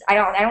DVDs, I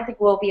don't think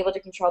we'll be able to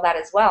control that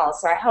as well.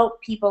 So I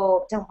hope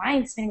people don't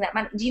mind spending that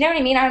money. Do you know what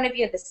I mean? I don't know if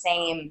you had the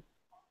same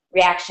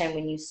reaction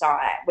when you saw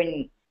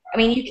it. I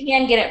mean, you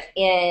can get it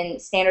in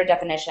standard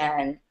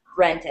definition,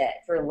 rent it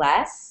for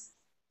less.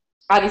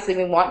 Obviously,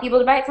 we want people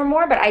to buy it for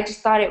more, but I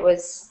just thought it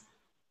was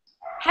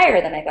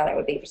higher than I thought it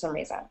would be for some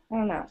reason. I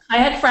don't know. I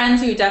had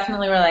friends who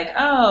definitely were like,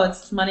 "Oh,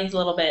 it's money's a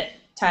little bit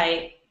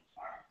tight."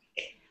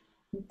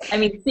 I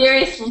mean,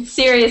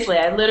 seriously,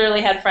 I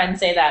literally had friends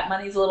say that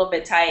money's a little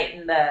bit tight,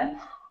 and I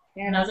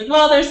Yeah. was like,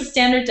 "Well, there's a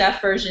standard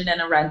def version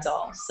and a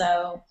rental,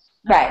 so."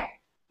 Right.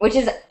 Which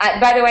is,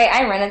 by the way,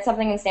 I rented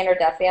something in standard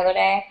def the other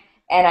day,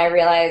 and I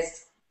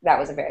realized that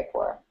was a very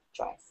poor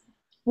choice.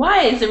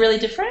 Why is it really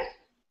different?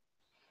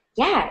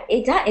 Yeah,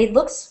 it does. It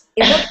looks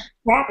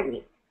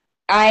crappy.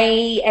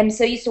 I am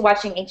so used to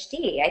watching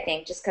HD, I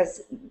think, just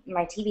because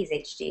my TV's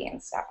HD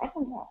and stuff. I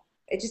don't know.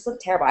 It just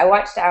looked terrible. I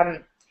watched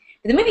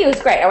the movie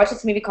was great. I watched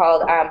this movie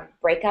called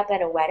Breakup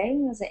at a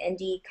Wedding. It was an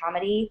indie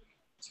comedy.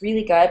 It's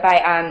really good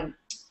by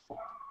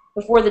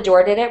Before the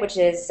Door did it, which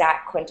is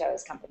Zach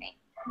Quinto's company.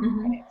 And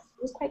Hmm. it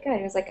was quite good.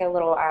 It was like a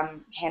little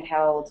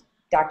handheld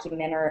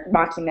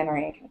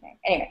mockumentary kind of thing.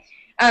 Anyway,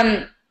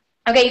 um,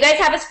 okay, you guys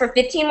have us for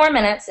 15 more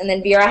minutes, and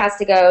then Vera has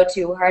to go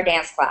to her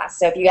dance class.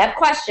 So if you have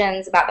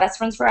questions about Best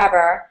Friends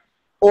Forever,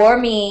 or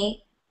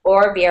me,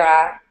 or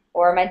Vera,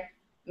 or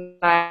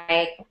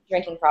my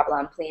drinking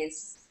problem,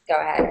 please go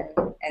ahead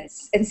and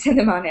send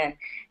them on in.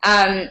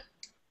 Um,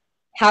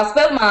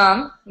 Houseboat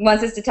Mom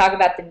wants us to talk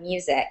about the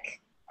music.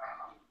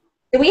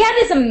 So we have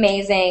this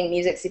amazing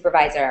music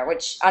supervisor,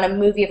 which on a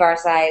movie of our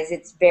size,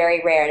 it's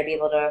very rare to be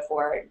able to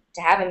afford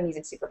to have a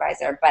music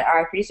supervisor. But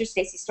our producer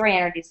Stacey Story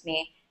introduced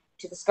me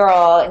to this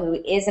girl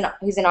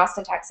who's in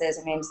Austin, Texas.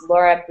 Her name's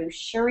Laura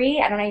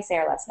Boucherie. I don't know how you say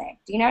her last name.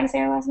 Do you know how to say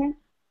her last name?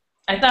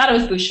 I thought it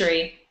was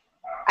Boucherie.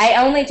 I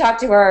only talked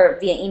to her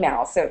via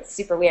email, so it's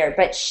super weird.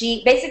 But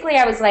she basically,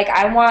 I was like,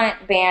 I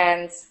want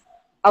bands,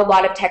 a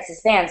lot of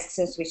Texas bands,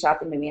 since we shot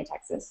the movie in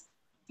Texas.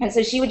 And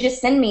so she would just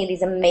send me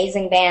these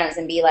amazing bands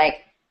and be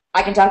like,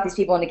 I can talk these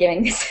people into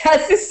giving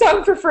this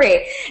song for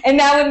free, and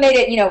that would made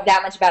it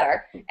that much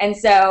better. And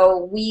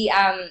so we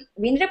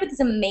ended up with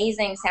this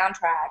amazing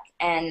soundtrack,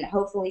 and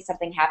hopefully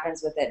something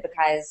happens with it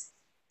because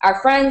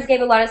our friends gave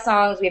a lot of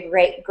songs. We have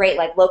great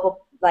like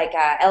local like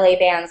LA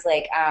bands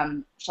like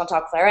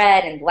Chantal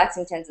Claret and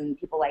Lexingtons and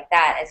people like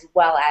that, as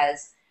well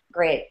as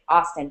great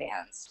Austin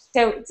bands.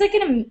 So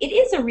it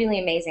is a really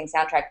amazing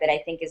soundtrack that I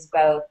think is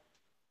both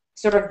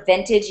sort of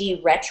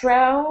vintagey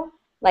retro,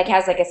 like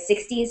has like a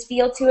 60s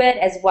feel to it,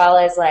 as well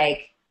as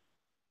like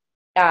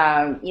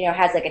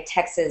has like a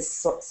Texas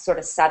sort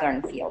of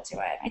southern feel to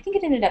it. I think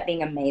it ended up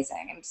being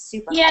amazing. I'm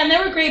super Yeah, happy. and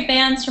there were great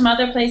bands from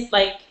other places,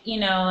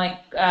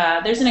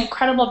 there's an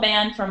incredible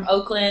band from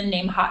Oakland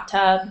named Hot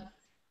Tub.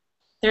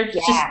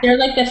 Yeah. They're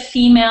like the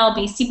female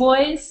Beastie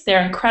Boys.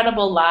 They're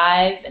incredible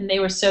live, and they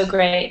were so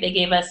great. They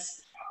gave us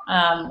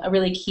a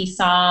really key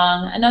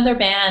song. Another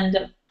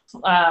band,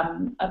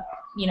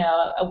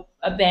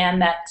 a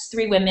band that's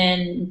three women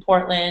in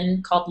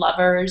Portland called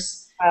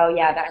Lovers. Oh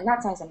yeah,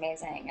 that sounds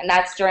amazing. And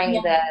that's during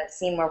the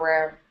scene where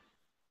we're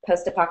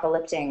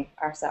post-apocalyptic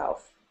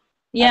ourselves.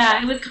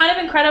 Yeah, it was kind of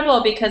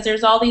incredible because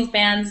there's all these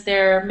bands,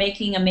 they're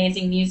making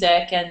amazing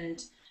music,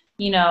 and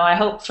I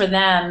hope for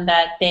them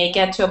that they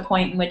get to a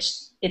point in which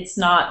it's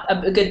not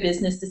a good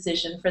business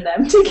decision for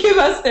them to give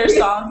us their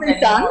songs Free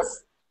anymore.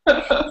 songs.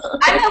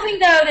 I'm hoping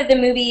though that the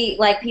movie,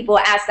 like people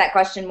ask that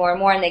question more and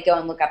more, and they go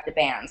and look up the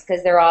bands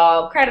because they're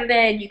all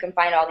credited. You can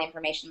find all the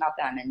information about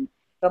them and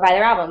go buy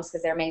their albums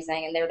because they're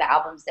amazing, and they're the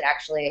albums that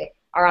actually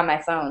are on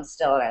my phone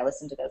still, and I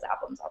listen to those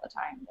albums all the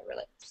time. They're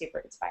really super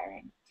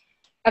inspiring.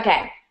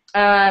 Okay.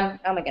 Oh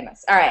my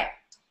goodness. All right.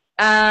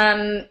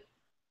 Um,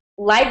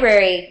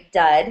 Library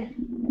Dud,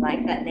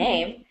 like that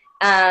name.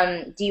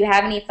 Do you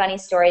have any funny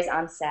stories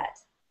on set?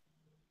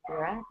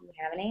 Vera, do you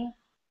have any?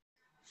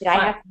 Did I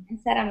Fun, have one on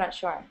set? I'm not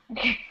sure.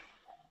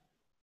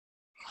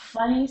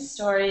 funny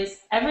stories.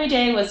 Every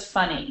day was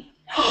funny.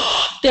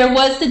 There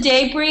was the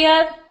day,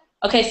 Brea.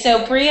 Okay,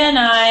 so Brea and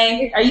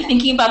I, are you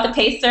thinking about the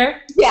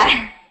pacer?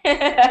 Yeah.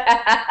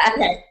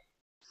 Okay.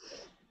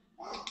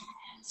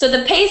 So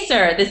the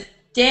pacer, this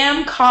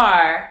damn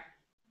car,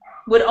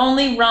 would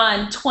only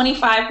run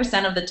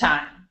 25% of the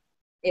time.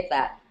 If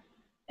that.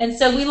 And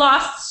so we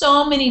lost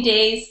so many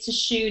days to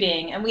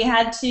shooting, and we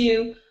had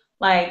to,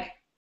 like,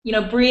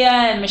 Brea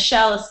and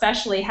Michelle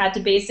especially had to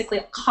basically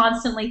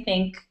constantly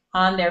think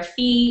on their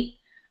feet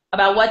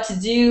about what to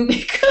do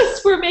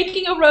because we're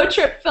making a road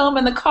trip film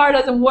and the car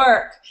doesn't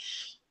work.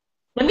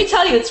 Let me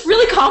tell you, it's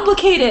really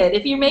complicated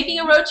if you're making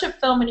a road trip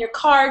film and your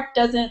car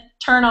doesn't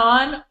turn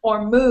on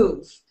or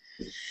move.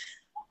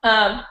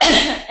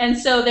 And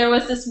so there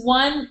was this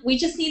one, we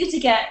just needed to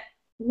get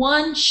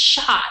one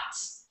shot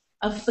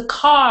of the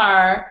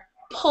car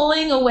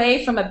pulling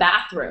away from a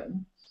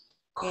bathroom,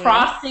 Mm.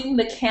 crossing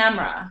the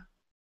camera.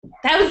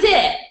 That was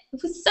it. It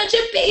was such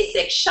a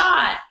basic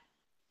shot.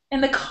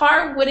 And the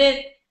car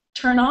wouldn't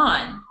turn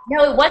on.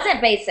 No, it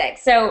wasn't basic.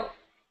 So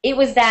it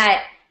was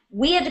that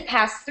we had to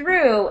pass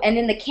through, and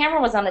then the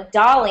camera was on a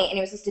dolly, and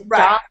it was supposed to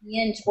Right. dolly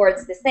in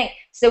towards this thing.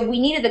 So we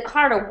needed the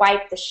car to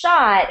wipe the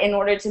shot in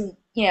order to,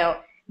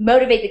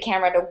 motivate the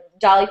camera to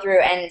dolly through,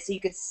 and so you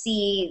could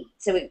see,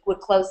 so it would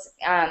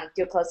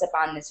do a close up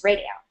on this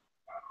radio.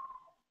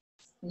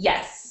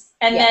 Yes.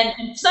 And Yeah.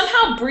 then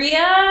somehow Brea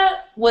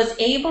was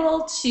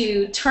able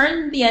to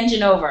turn the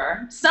engine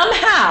over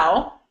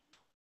somehow.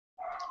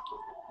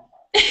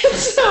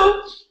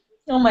 So,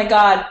 oh my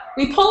God,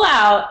 we pull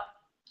out.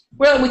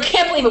 We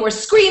can't believe it. We're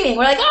screaming.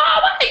 We're like, oh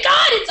my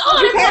God, it's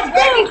on. It's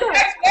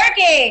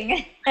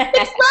working.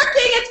 It's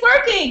working. It's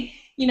working.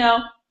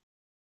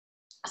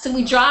 So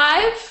we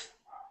drive,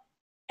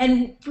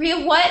 and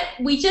Brea,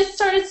 we just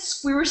started.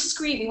 We were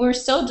screaming. We were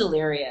so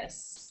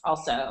delirious.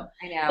 Also,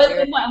 I know.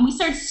 but when we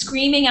started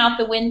screaming out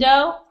the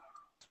window,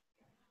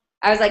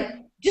 I was like,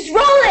 just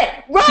roll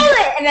it,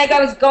 and like I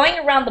was going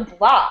around the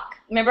block.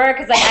 Remember?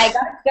 Because like I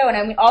got to go, and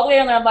I went all the way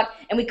around the block,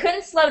 and we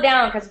couldn't slow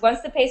down because once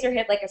the pacer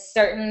hit like a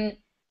certain,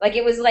 like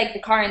it was like the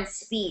car in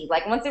speed.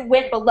 Like once it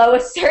went below a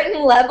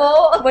certain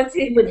level, once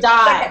it would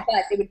die.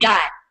 It would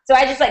die. So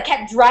I just like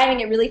kept driving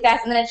it really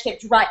fast, and then I just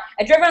kept driving.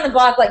 I drove around the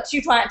block like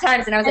 2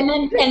 times, and I was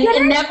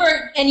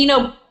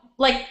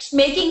like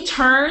making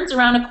turns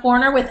around a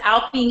corner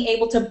without being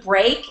able to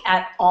brake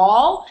at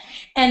all.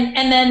 And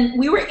then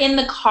we were in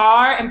the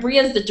car, and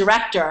Brea's the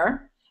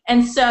director,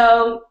 and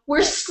so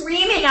we're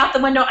screaming out the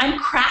window. I'm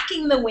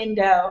cracking the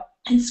window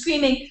and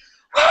screaming,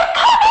 "We're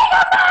coming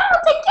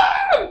about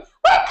again!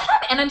 We're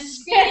coming!" And I'm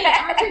screaming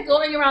as we're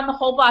going around the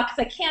whole block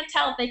because I can't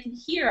tell if they can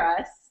hear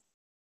us.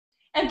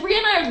 And Brea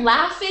and I are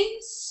laughing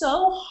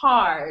so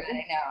hard. I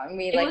know. And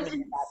it was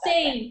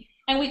insane.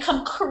 And we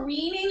come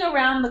careening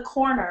around the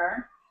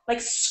corner,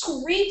 like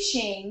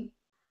screeching,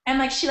 and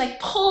like she like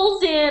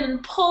pulls in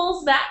and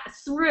pulls back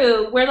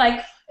through. We're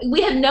like,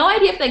 we had no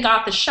idea if they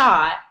got the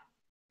shot.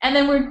 And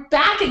then we're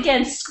back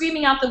again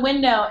screaming out the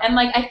window. And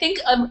like I think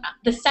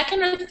the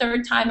second or the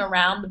third time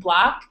around the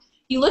block,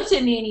 you looked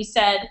at me and you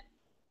said,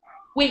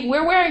 wait,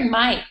 we're wearing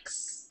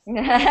mics. You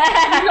don't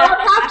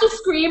have to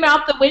scream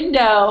out the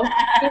window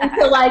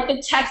into like the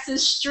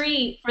Texas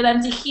street for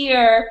them to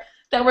hear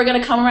that we're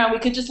going to come around. We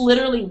could just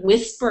literally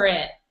whisper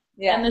it.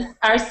 Yeah. And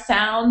our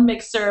sound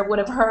mixer would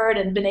have heard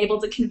and been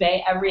able to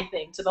convey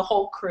everything to the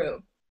whole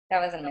crew.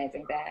 That was an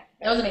amazing day.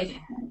 That was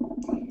amazing.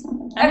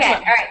 Okay,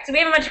 all right. So we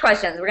have a bunch of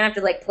questions. We're going to have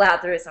to like plow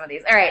through some of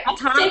these. All right,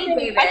 Tommy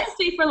Davis. I can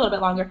stay for a little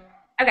bit longer.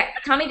 Okay,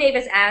 Tommy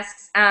Davis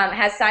asks,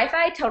 has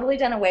Sci-Fi totally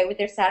done away with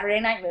their Saturday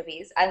night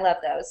movies? I love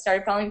those.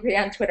 Started following Brea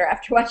on Twitter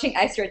after watching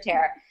Ice Road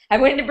Terror. I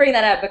wanted to bring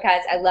that up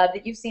because I love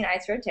that you've seen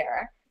Ice Road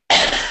Terror.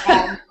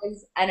 It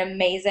was an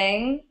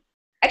amazing...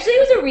 Actually,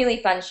 it was a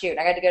really fun shoot.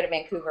 I got to go to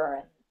Vancouver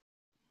and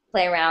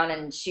play around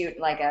and shoot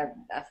like a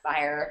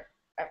fire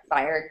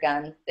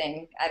gun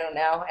thing. I don't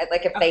know.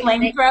 Like a fake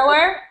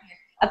flamethrower?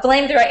 A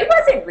flamethrower. It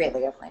wasn't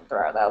really a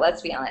flamethrower, though.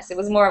 Let's be honest. It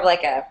was more of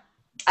like a...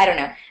 I don't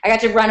know. I got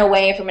to run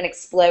away from an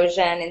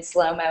explosion in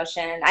slow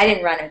motion. I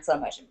didn't run in slow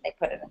motion. They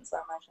put it in slow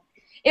motion.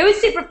 It was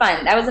super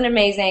fun. That was an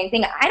amazing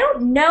thing. I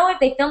don't know if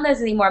they film those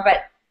anymore,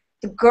 but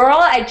the girl,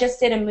 I just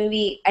did a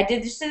movie. I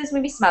did just did this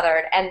movie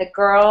Smothered, and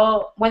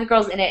one of the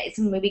girls in it, it's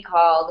a movie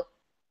called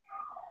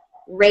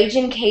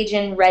Ragin'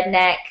 Cajun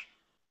Redneck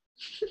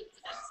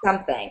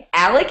something.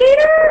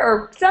 Alligator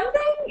or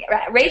something?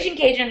 Ragin'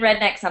 Cajun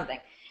Redneck something.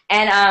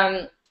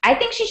 And I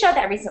think she shot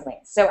that recently.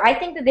 So I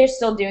think that they're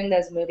still doing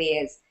those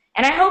movies.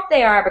 And I hope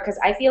they are because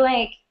I feel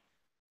like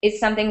it's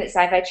something that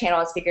Sci-Fi Channel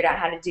has figured out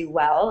how to do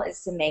well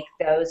is to make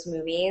those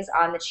movies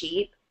on the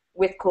cheap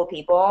with cool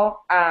people.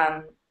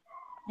 I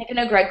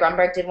know Greg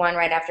Grunberg did one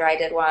right after I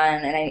did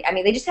one. And I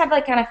mean, they just have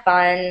like kind of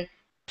fun,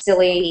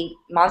 silly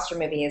monster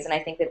movies. And I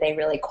think that they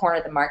really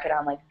cornered the market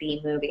on like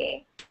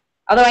B-movie.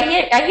 Although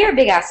I hear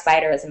Big Ass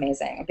Spider is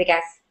amazing. A Big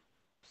Ass,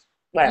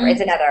 whatever.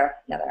 It's another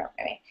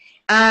movie.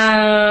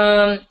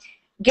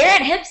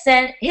 Garrett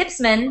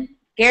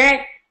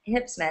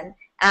Hipsman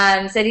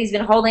said he's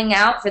been holding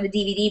out for the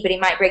DVD, but he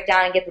might break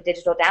down and get the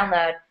digital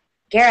download.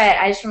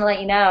 Garrett, I just want to let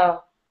you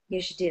know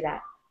you should do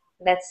that.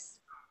 Let's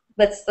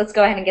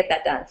go ahead and get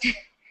that done.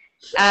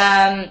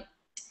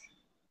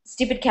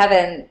 Stupid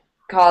Kevin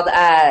called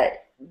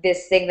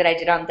this thing that I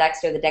did on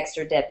Dexter the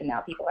Dexter dip, and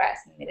now people are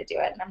asking me to do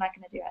it, and I'm not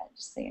going to do it,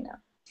 just so you know.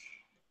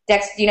 Do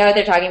you know what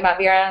they're talking about,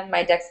 Vera?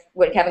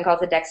 What Kevin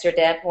calls the Dexter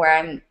dip,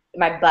 where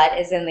my butt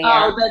is in the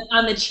air. Oh,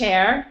 on the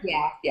chair?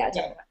 Yeah.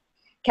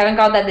 Kevin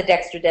called that the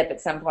Dexter dip at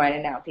some point,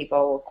 and now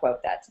people will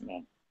quote that to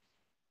me.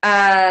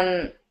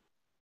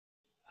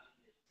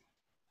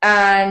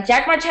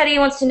 Jack Marchetti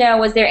wants to know,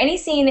 was there any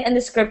scene in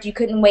the script you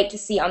couldn't wait to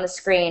see on the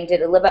screen?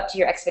 Did it live up to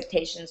your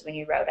expectations when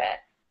you wrote it?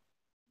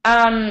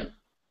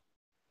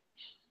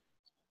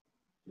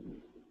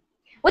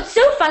 What's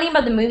so funny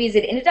about the movie is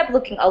it ended up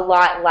looking a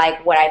lot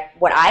like what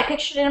I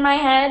pictured in my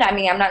head. I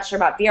mean, I'm not sure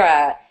about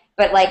Vera,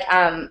 but like,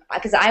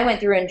 because I went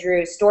through and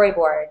drew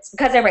storyboards.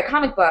 Because I write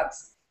comic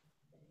books,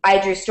 I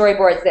drew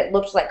storyboards that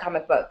looked like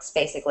comic books,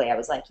 basically. I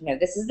was like,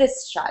 this is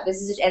this shot,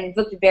 and it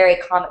looked very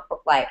comic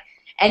book-like.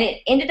 And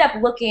it ended up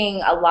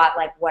looking a lot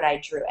like what I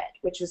drew it,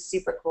 which was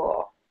super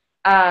cool.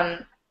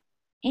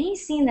 any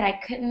scene that I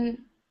couldn't.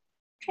 I'm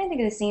trying to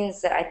think of the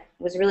scenes that I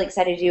was really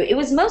excited to do. It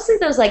was mostly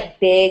those like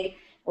big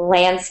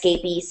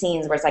landscapey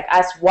scenes where it's like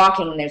us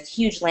walking and there's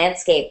huge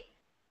landscape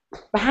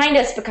behind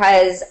us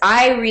because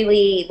I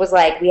really was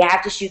like, we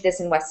have to shoot this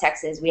in West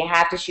Texas. We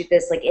have to shoot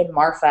this like in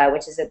Marfa,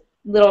 which is a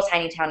little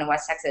tiny town in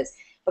West Texas,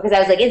 because I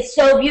was like, it's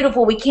so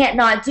beautiful. We can't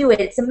not do it.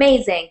 It's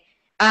amazing.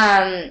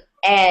 And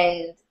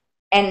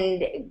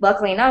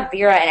luckily enough,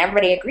 Vera and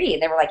everybody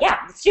agreed. They were like, yeah,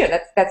 let's do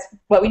it. That's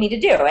what we need to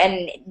do.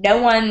 And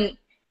no one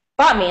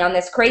fought me on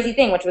this crazy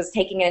thing, which was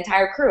taking an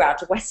entire crew out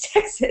to West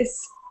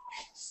Texas.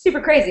 Super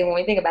crazy when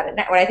we think about it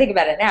now, when I think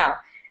about it now.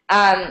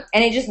 And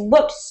it just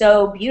looked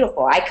so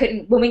beautiful. I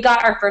couldn't, when we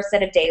got our first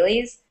set of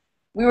dailies,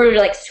 we were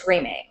like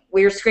screaming.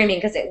 We were screaming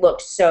because it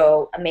looked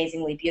so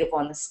amazingly beautiful,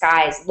 and the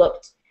skies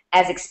looked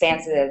as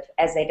expansive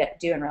as they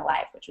do in real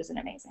life, which was an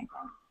amazing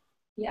thing.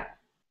 Yeah.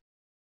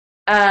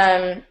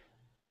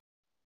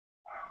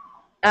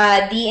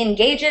 The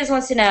Engages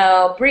wants to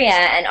know, Brea,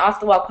 an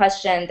off-the-wall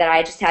question that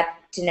I just have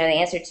to know the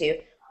answer to.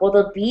 Will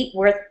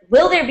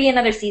there be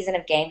another season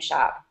of Game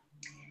Shop?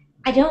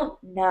 I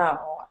don't know.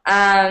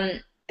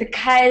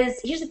 Because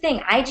here's the thing,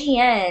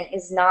 IGN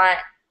is not,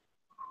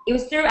 it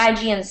was through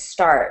IGN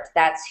Start.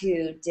 That's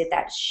who did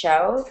that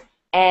show.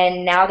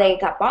 And now they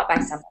got bought by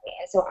somebody.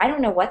 And so I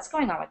don't know what's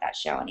going on with that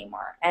show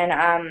anymore.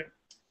 And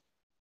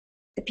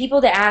the people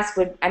to ask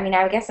would, I mean,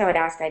 I guess I would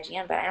ask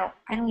IGN, but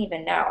I don't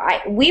even know.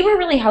 We were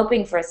really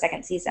hoping for a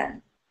second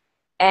season.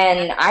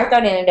 And I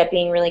thought it ended up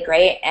being really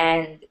great,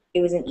 and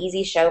it was an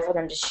easy show for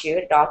them to shoot.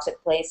 It all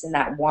took place in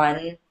that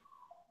one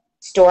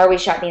store. We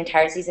shot the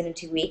entire season in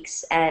 2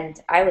 weeks,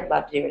 and I would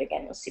love to do it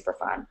again. It was super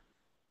fun.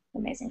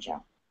 Amazing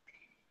show.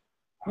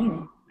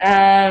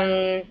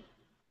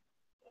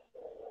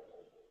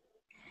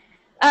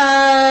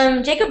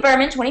 Jacob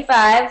Berman,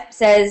 25,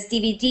 says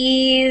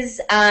DVDs.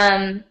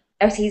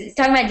 He's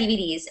talking about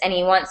DVDs, and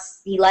he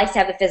likes to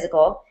have the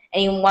physical,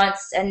 and he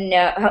wants to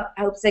know,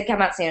 hopes they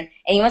come out soon, and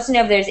he wants to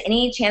know if there's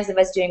any chance of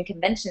us doing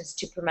conventions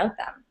to promote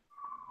them.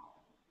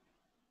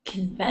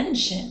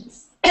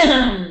 Conventions.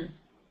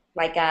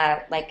 like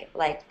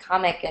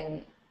comic,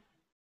 and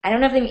I don't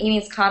know if he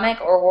means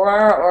comic or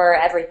horror or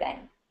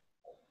everything.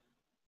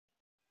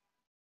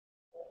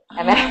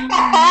 We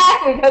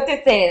both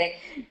didn't say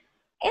anything.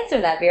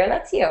 Answer that, Vera.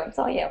 That's you. It's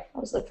all you.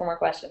 I'll just look for more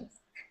questions.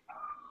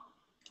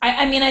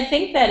 I mean, I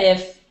think that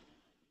if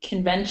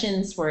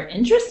conventions were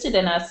interested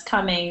in us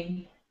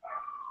coming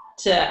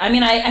to, I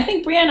mean, I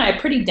think Brea and I are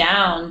pretty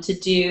down to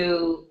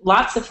do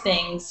lots of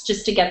things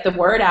just to get the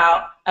word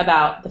out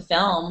about the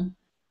film.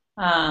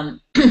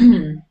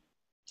 Totally.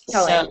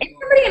 So, if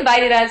somebody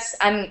invited us,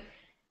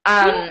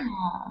 yeah.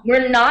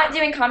 we're not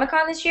doing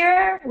Comic-Con this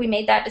year. We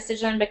made that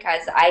decision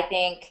because I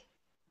think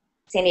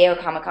San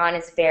Diego Comic-Con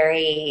is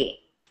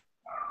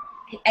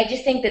I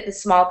just think that the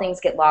small things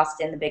get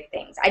lost in the big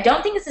things. I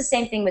don't think it's the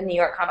same thing with New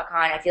York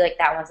Comic-Con. I feel like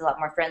that one's a lot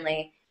more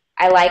friendly.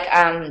 I like,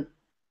 I mean,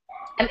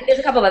 there's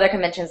a couple of other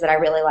conventions that I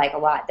really like a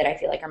lot that I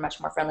feel like are much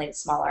more friendly to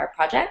smaller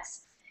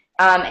projects.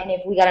 And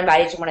if we got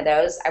invited to one of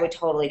those, I would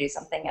totally do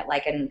something at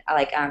at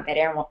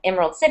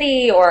Emerald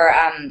City or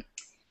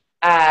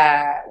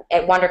at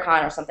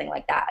WonderCon or something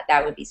like that.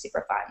 That would be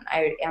super fun.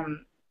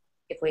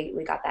 If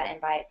we got that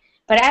invite.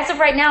 But as of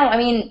right now, I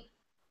mean,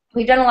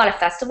 we've done a lot of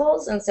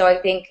festivals, and so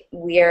I think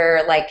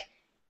we're like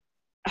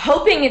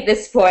hoping at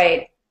this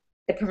point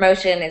the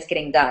promotion is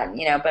getting done,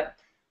 but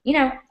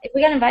if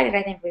we got invited,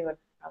 I think we would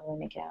probably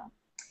make it out.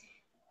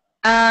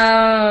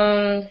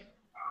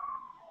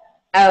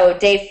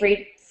 Dave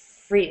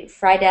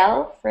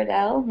Friedel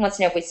wants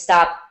to know if we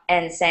stop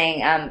and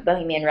sang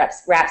Bohemian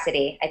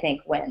Rhapsody, I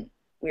think, when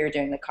we were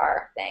doing the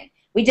car thing.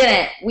 We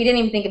didn't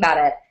even think about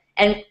it.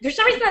 And for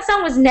some reason that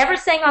song was never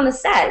sang on the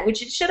set,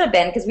 which it should have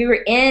been because we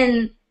were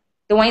in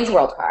the Wayne's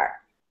World car,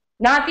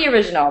 not the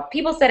original.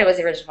 People said it was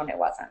the original, and it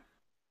wasn't.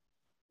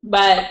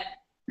 But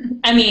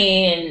I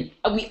mean,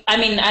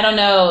 I don't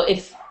know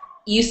if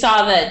you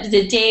saw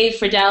did Dave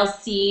Friedel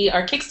see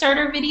our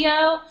Kickstarter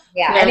video?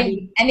 Yeah, I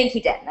think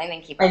he did. I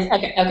think he did.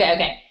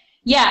 Okay.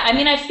 Yeah, I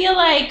mean, I feel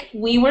like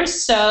we were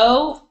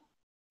so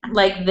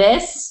like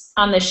this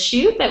on the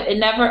shoot that it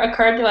never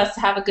occurred to us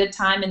to have a good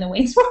time in the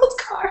Wayne's World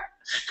car.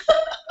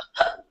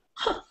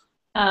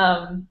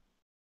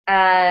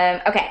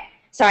 Okay.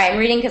 Sorry, I'm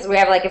reading because we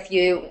have like a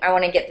few I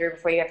want to get through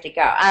before you have to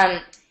go.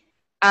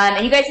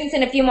 And you guys can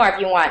send a few more if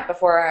you want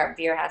before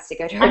Vera has to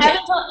go to her. I have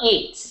until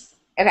 8.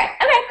 Okay,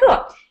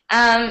 cool.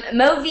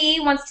 Mo V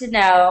wants to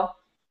know,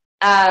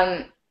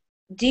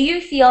 do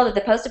you feel that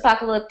the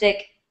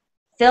post-apocalyptic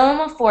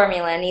film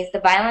formula needs the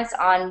violence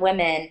on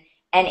women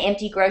and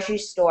empty grocery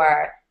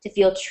store to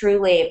feel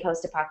truly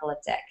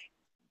post-apocalyptic?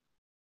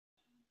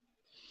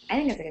 I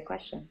think that's a good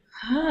question.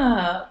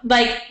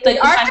 Like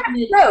our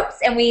kind of tropes,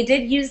 and we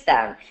did use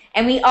them.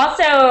 And we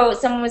also,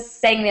 someone was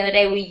saying the other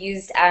day, we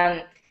used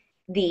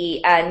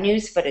the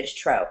news footage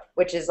trope,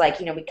 which is like,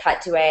 we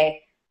cut to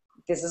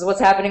this is what's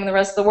happening in the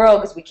rest of the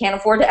world because we can't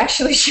afford to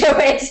actually show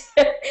it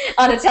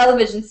on a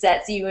television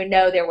set, so you would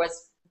know there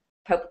was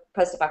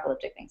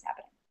post-apocalyptic things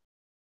happening.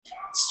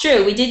 It's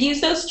true. We did use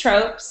those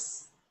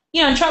tropes.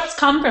 you know, and tropes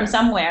come from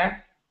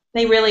somewhere.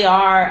 They really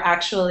are,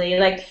 actually.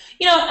 Like,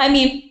 you know, I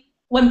mean,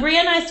 when Brea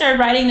and I started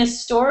writing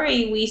this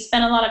story, we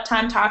spent a lot of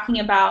time talking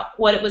about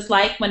what it was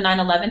like when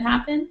 9/11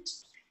 happened.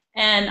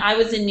 And I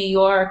was in New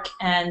York,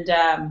 and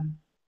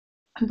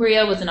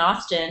Brea was in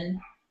Austin,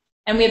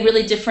 and we had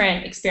really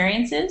different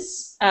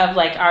experiences of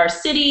like our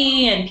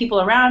city and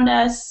people around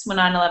us when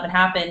 9/11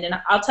 happened. And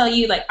I'll tell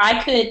you, like,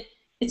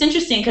 it's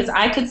interesting because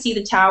I could see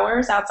the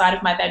towers outside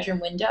of my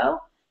bedroom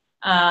window.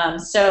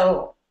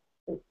 So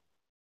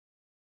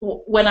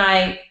when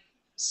I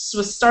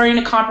was starting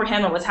to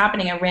comprehend what was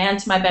happening, I ran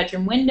to my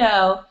bedroom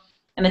window,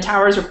 and the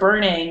towers were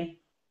burning.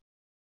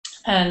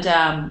 And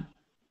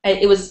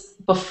it was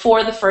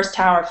before the first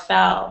tower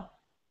fell.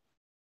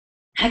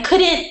 I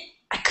couldn't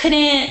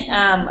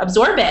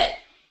absorb it,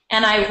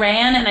 and I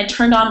ran and I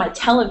turned on my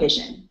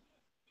television.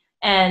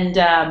 And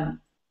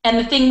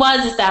the thing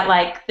was is that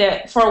like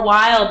for a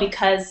while,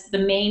 because the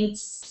main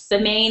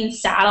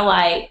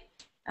satellite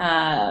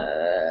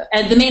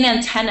and the main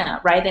antenna,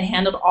 right, that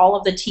handled all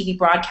of the TV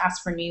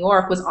broadcasts for New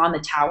York was on the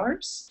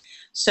towers.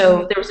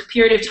 So there was a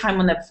period of time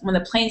when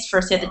the planes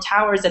first hit the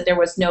towers that there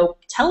was no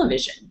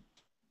television.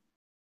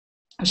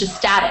 It was just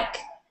static.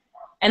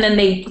 And then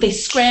they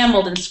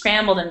scrambled and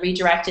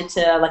redirected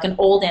to like an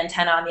old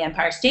antenna on the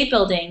Empire State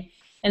Building.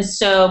 And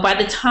so by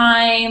the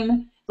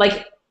time,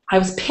 like, I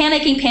was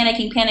panicking,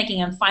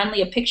 and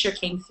finally a picture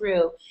came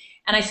through.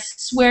 And I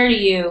swear to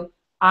you,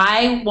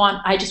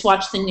 I just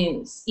watched the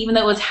news. Even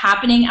though it was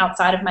happening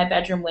outside of my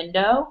bedroom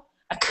window,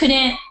 I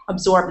couldn't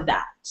absorb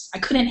that. I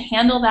couldn't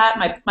handle that.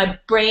 My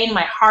brain,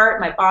 my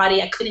heart, my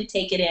body, I couldn't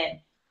take it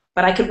in.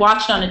 But I could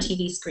watch it on a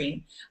TV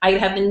screen. I could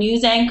have the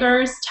news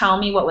anchors tell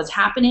me what was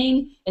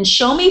happening and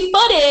show me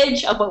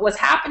footage of what was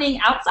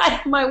happening outside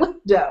of my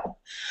window.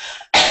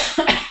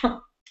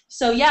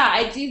 So yeah,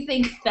 I do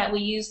think that we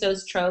use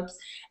those tropes,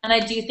 and I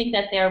do think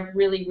that they're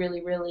really,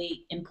 really,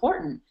 really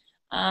important.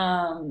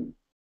 And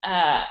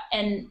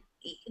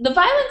the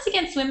violence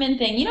against women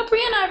thing, you know,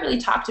 Brea and I really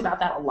talked about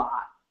that a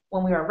lot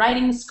when we were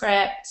writing the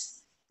script.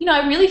 You know,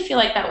 I really feel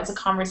like that was a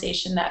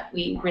conversation that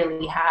we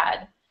really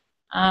had.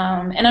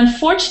 And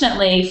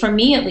unfortunately, for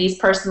me at least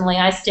personally,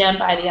 I stand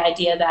by the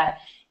idea that,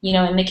 you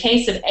know, in the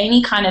case of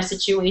any kind of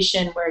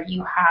situation where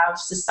you have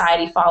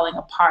society falling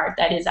apart,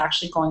 that is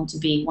actually going to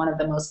be one of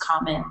the most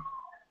common,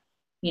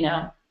 you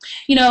know.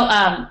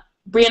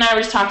 Brea and I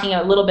were just talking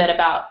a little bit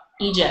about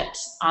Egypt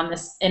on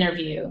this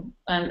interview,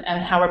 and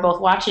how we're both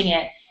watching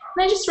it.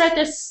 And I just read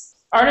this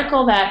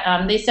article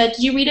that they said,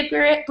 did you read it,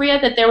 Brea,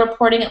 that they're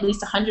reporting at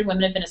least 100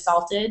 women have been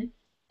assaulted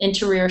in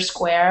Tahrir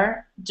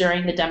Square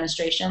during the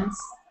demonstrations?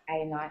 I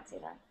did not see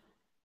that.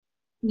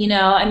 You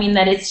know, I mean,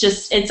 that it's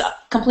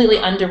completely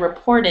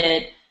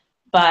underreported,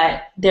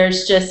 but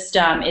there's just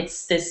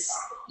it's this,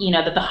 you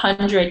know, that the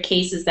 100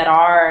 cases that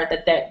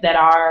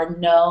are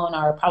known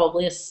are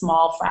probably a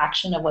small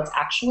fraction of what's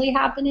actually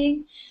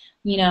happening,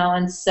 you know.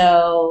 And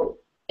so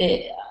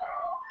it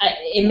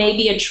may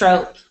be a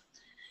trope,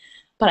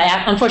 but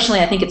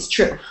unfortunately I think it's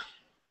true.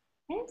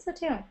 I think so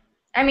too.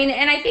 I mean,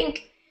 and I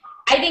think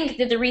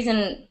that the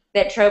reason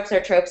that tropes are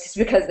tropes is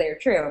because they're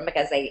true and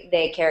because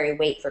they carry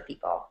weight for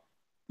people.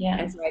 Yeah.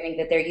 And so I think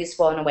that they're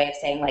useful in a way of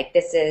saying, like,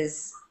 this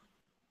is,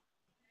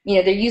 you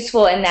know, they're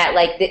useful in that,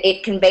 like,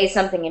 it conveys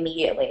something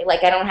immediately.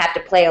 Like, I don't have to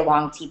play a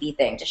long TV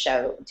thing to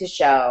show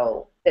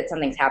that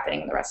something's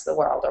happening in the rest of the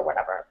world or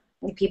whatever.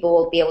 People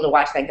will be able to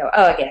watch that and go,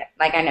 oh, I get it.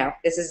 Like, I know.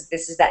 This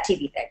is that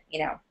TV thing,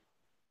 you know.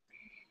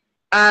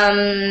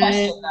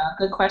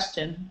 Good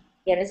question.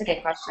 Yeah, it is a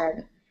good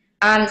question.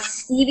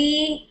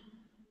 Stevie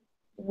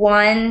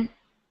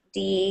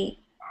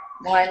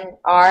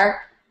 1D1R,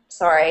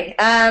 sorry,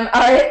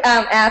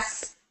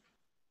 asks,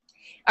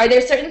 are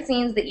there certain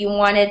scenes that you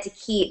wanted to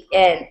keep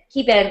in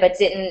but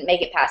didn't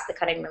make it past the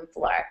cutting room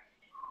floor?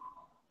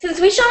 Since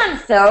we shot on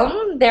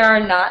film, there are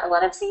not a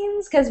lot of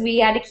scenes because we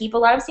had to keep a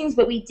lot of scenes,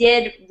 but we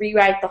did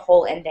rewrite the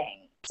whole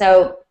ending.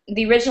 So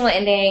the original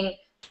ending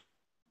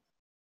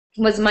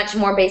was much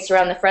more based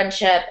around the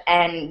friendship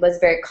and was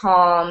very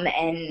calm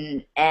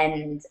and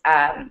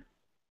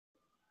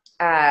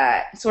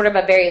sort of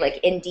a very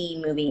like indie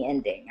movie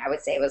ending. I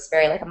would say it was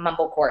very like a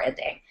mumblecore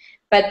ending.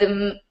 But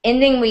the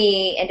ending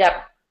we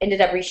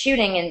ended up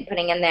reshooting and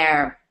putting in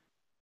there,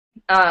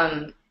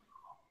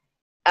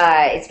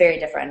 it's very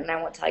different, and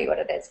I won't tell you what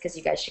it is because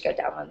you guys should go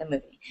download the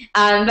movie.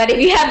 But if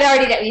you haven't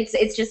already,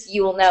 it's just,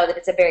 you will know that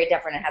it's a very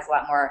different. It has a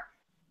lot more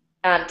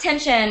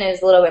tension and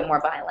is a little bit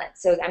more violent.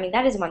 So I mean,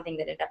 that is one thing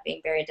that ended up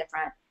being very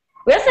different.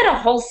 We also had a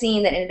whole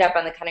scene that ended up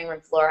on the cutting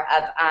room floor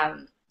of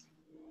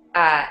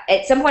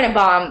at some point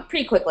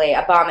pretty quickly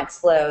a bomb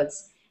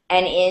explodes,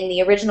 and in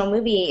the original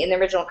movie, in the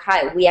original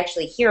cut, we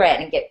actually hear it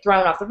and get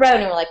thrown off the road,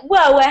 and we're like,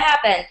 whoa, what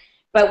happened?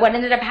 But what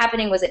ended up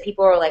happening was that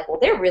people were like, well,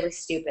 they're really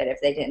stupid if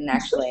they didn't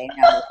actually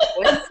know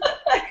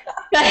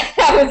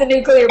that was a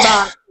nuclear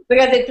bomb,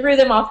 because it threw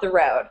them off the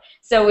road.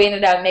 So we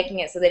ended up making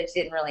it so that it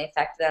didn't really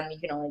affect them. You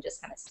can only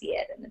just kind of see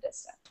it in the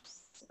distance.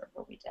 That's sort of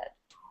what we did.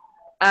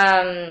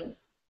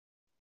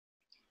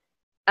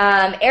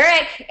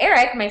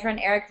 Eric, my friend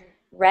Eric,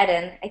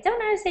 Redden. I don't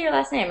know how to say your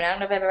last name, and I don't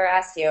know if I've ever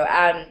asked you.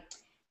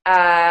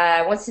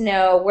 Wants to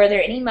know, were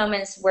there any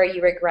moments where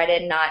you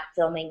regretted not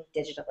filming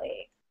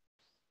digitally?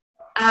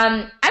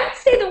 I would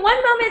say the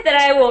one moment that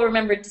I will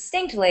remember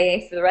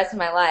distinctly for the rest of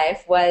my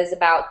life was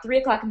about 3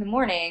 o'clock in the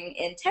morning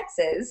in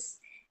Texas.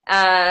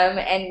 And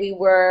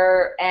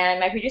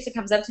my producer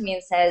comes up to me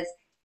and says,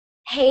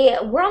 "Hey,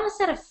 we're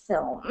almost out of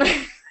film."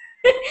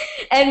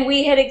 And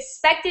we had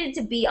expected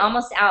to be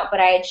almost out, but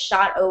I had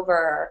shot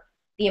over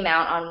the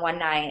amount on one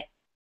night.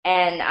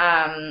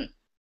 And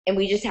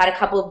we just had a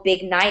couple of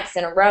big nights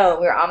in a row.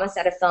 We were almost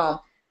out of film.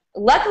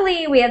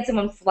 Luckily, we had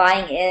someone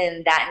flying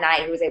in that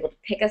night who was able to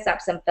pick us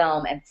up some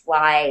film and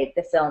fly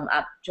the film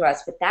up to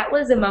us. But that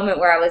was a moment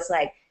where I was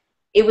like,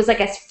 it was like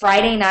a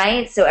Friday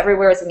night, so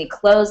everywhere was gonna be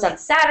closed on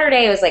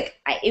Saturday. It was like,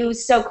 it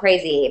was so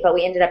crazy, but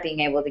we ended up being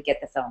able to get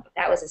the film. But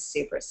that was a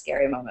super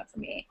scary moment for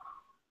me,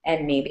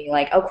 and me being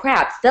like, oh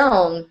crap,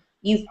 film.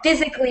 You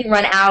physically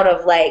run out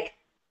of like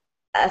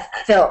a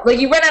film, like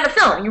you run out of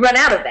film, you run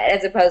out of it,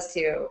 as opposed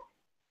to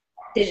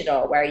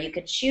digital, where you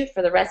could shoot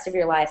for the rest of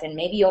your life, and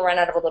maybe you'll run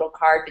out of a little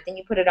card, but then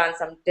you put it on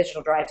some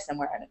digital drive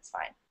somewhere, and it's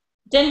fine.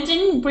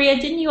 Didn't Brea?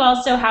 Didn't you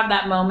also have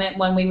that moment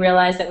when we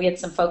realized that we had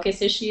some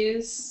focus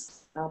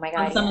issues Oh my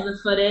on god, some yeah. of the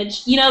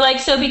footage? You know, like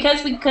so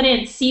because we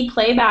couldn't see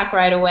playback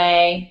right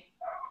away,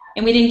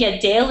 and we didn't get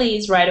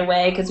dailies right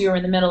away because we were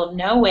in the middle of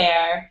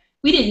nowhere.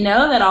 We didn't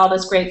know that all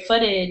this great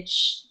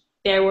footage.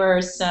 There were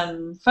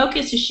some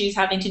focus issues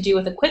having to do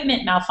with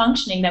equipment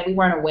malfunctioning that we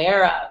weren't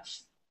aware of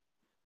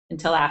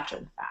until after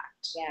the fact.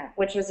 Yeah,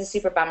 which was a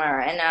super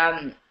bummer.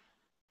 And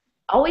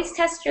always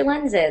test your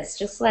lenses.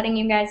 Just letting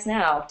you guys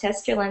know,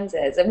 test your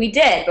lenses. And we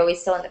did, but we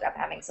still ended up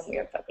having some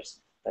weird focus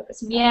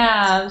problems.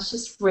 Yeah, it was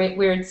just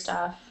weird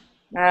stuff.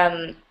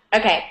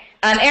 Okay.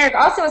 Eric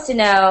also wants to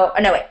know.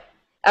 Oh no, wait.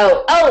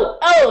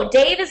 Oh!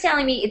 Dave is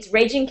telling me it's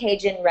Raging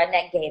Cajun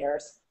Redneck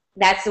Gators.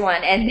 That's the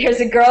one. And there's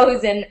a girl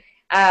who's in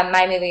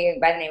my movie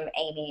by the name of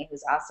Amy,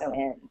 who's also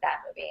in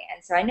that movie.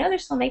 And so I know they're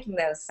still making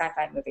those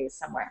sci-fi movies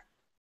somewhere.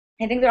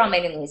 I think they're all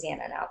made in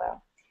Louisiana now,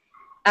 though.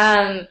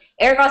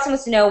 Eric also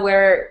wants to know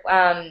where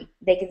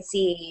they can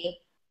see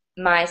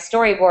my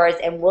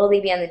storyboards, and will they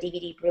be on the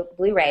DVD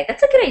Blu-ray?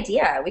 That's a good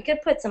idea. We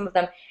could put some of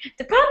them.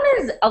 The problem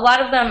is a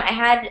lot of them I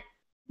had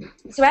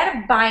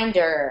a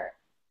binder,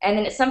 and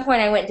then at some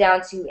point I went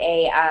down to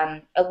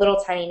a little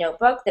tiny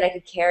notebook that I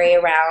could carry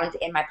around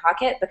in my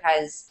pocket,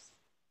 because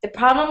the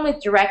problem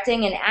with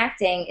directing and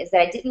acting is that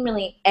I didn't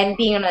really, and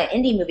being on an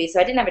indie movie, so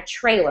I didn't have a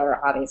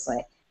trailer,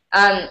 obviously.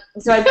 So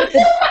I put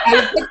the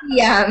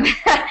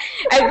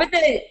I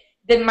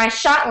put my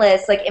shot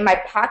list like in my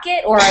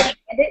pocket, or I'd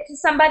hand it to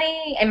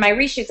somebody. And my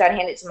reshoots, I'd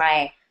hand it to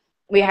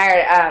we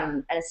hired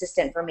an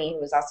assistant for me who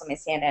was also my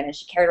stand-in, and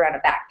she carried around a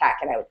backpack,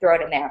 and I would throw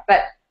it in there.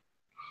 But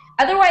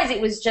otherwise, it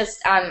was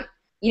just I'd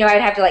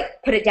have to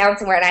like put it down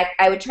somewhere, and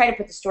I would try to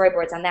put the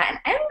storyboards on that, and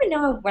I don't even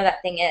know where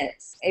that thing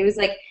is. It was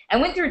like I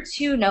went through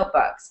 2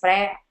 notebooks, but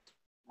I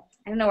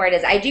don't know where it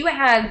is. I do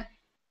have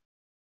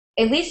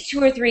at least 2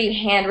 or 3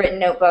 handwritten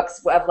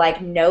notebooks of like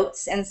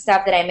notes and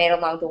stuff that I made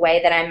along the way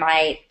that I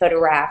might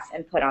photograph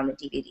and put on the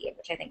DVD,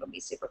 which I think would be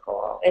super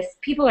cool if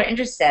people are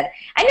interested.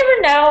 I never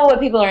know what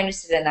people are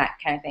interested in, that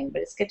kind of thing,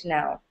 but it's good to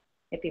know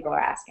if people are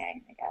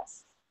asking, I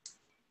guess.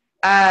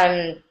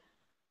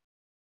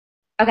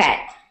 Okay,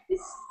 this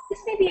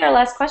may be our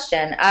last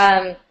question.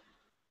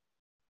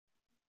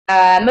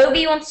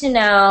 Moby wants to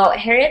know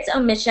Harriet's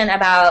omission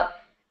about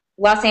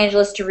Los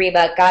Angeles to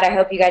Reba. God, I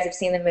hope you guys have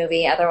seen the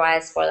movie.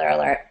 Otherwise, spoiler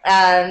alert.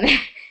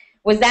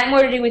 Was that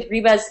more to do with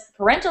Reba's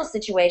parental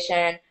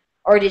situation,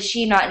 or did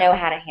she not know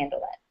how to handle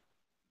it?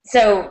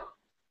 So,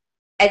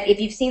 if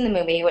you've seen the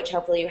movie, which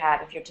hopefully you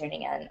have if you're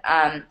tuning in,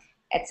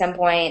 at some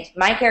point,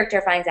 my character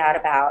finds out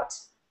about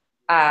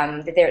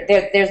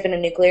that there's been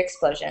a nuclear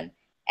explosion,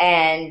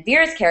 and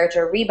Vera's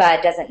character, Reba,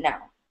 doesn't know.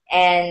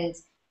 And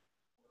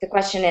the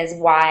question is,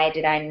 why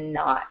did I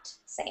not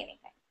say anything?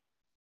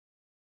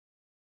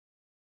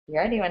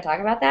 Vera, do you want to talk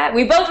about that?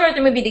 We both wrote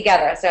the movie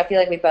together, so I feel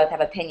like we both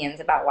have opinions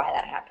about why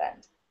that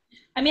happened.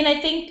 I mean,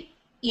 I think,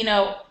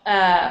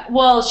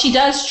 well, she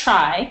does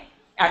try,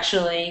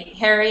 actually.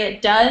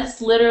 Harriet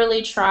does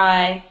literally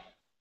try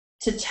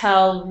to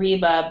tell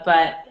Reba,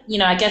 but,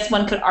 I guess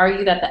one could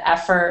argue that the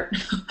effort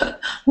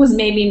was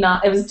maybe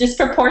not, it was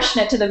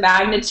disproportionate to the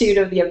magnitude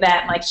of the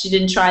event. Like, she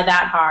didn't try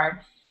that hard.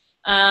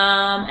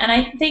 And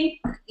I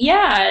think,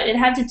 yeah, it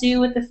had to do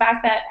with the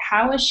fact that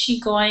how is she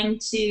going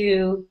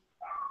to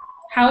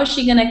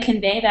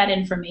convey that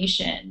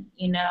information,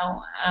 and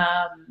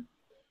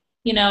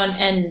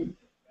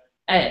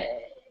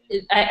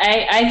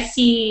I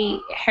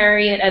see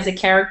Harriet as a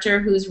character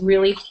who's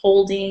really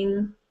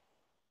holding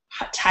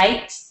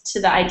tight to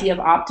the idea of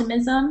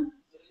optimism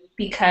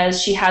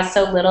because she has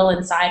so little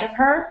inside of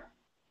her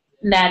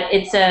that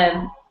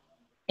and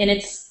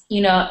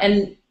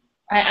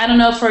I don't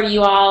know for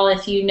you all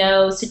if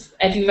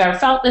if you've ever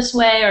felt this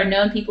way or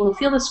known people who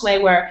feel this way,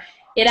 where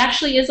it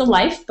actually is a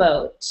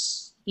lifeboat.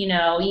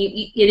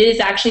 It is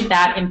actually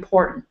that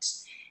important.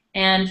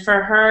 And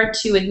for her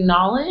to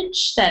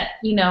acknowledge that,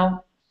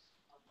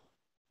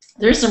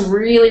 there's some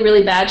really,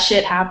 really bad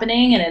shit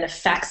happening and it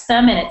affects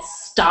them and it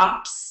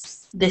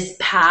stops this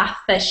path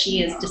that she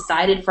has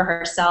decided for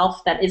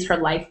herself that is her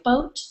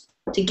lifeboat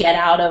to get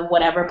out of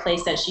whatever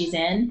place that she's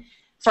in.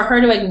 For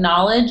her to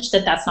acknowledge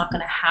that that's not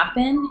going to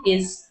happen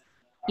is,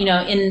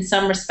 in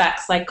some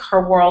respects, like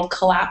her world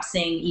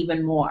collapsing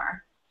even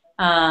more.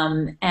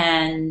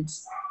 And,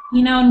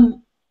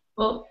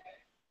 well,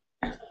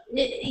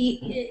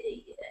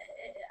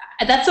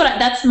 that's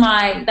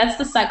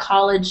the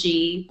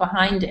psychology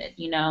behind it,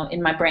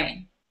 in my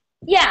brain.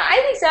 Yeah,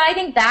 I think so. I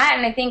think that,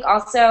 and I think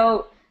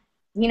also,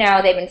 they've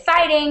been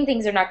fighting,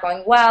 things are not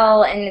going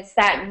well, and it's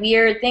that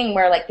weird thing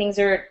where like things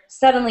are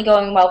suddenly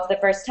going well for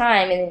the first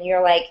time, and then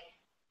you're like,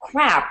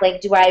 crap,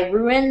 like, do I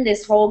ruin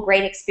this whole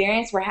great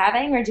experience we're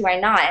having, or do I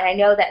not? And I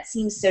know that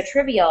seems so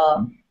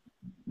trivial,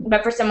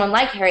 but for someone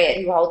like Harriet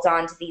who holds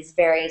on to these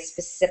very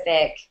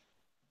specific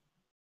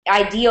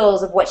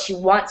ideals of what she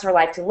wants her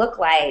life to look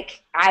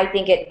like, I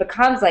think it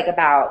becomes like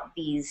about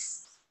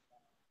these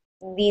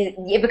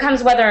it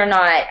becomes whether or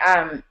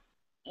not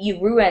you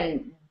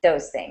ruin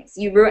those things.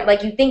 You ruin,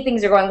 like, you think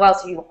things are going well,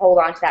 so you hold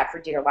on to that for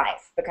dear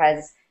life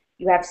because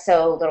you have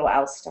so little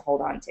else to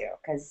hold on to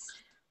because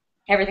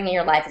everything in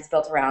your life is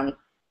built around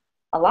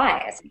a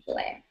lie,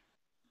 essentially.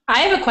 I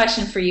have a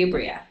question for you,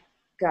 Brea.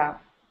 Go.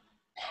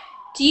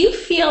 Do you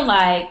feel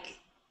like,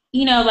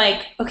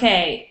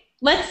 okay,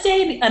 let's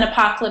say an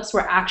apocalypse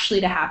were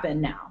actually to happen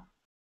now,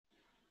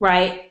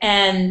 right?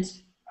 And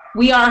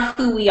we are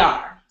who we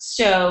are.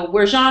 So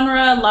we're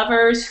genre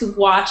lovers who've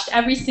watched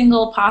every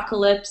single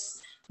apocalypse,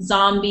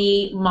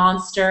 zombie,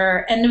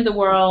 monster, end of the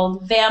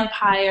world,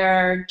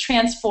 vampire,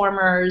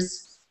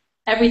 Transformers,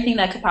 everything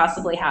that could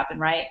possibly happen,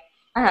 right?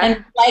 Uh-huh.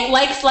 And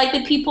like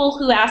the people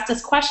who asked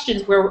us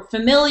questions, we're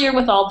familiar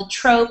with all the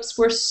tropes.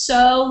 We're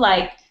so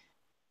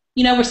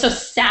we're so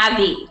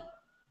savvy.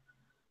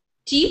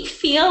 Do you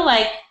feel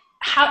like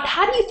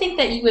how do you think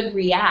that you would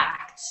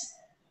react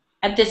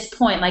at this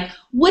point? Like,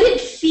 would it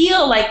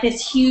feel like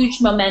this huge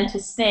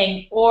momentous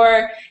thing,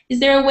 or is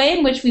there a way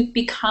in which we've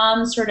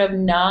become sort of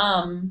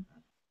numb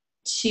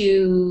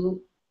to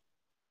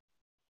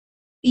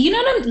you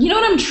know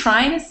what I'm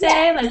trying to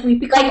say? Yeah. Like we've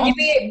become Like, would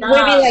be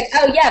like,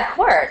 oh yeah, of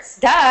course,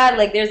 duh.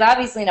 Like, there's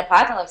obviously an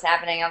apocalypse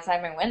happening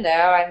outside my window.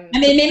 I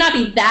mean, it may not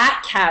be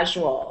that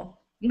casual.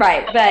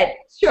 Right, but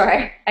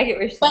sure, I get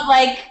what you're saying. But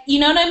like, you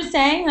know what I'm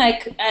saying?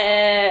 Like,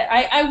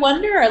 I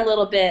wonder a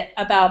little bit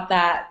about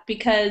that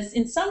because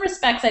in some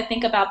respects, I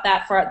think about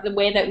that for the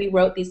way that we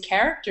wrote these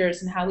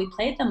characters and how we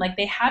played them. Like,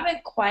 they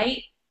haven't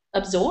quite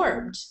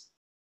absorbed.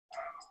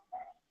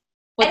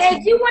 And I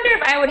do wonder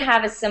if I would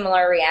have a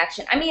similar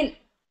reaction. I mean,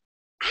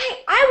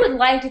 I would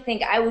like to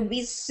think I would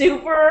be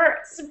super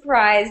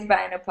surprised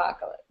by an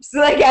apocalypse.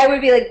 Like, I would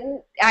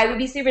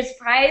be super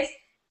surprised,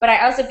 but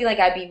I also feel like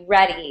I'd be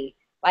ready.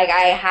 Like,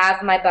 I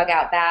have my bug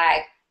out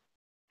bag.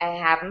 I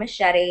have a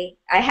machete.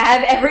 I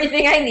have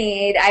everything I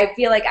need. I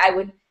feel like I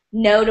would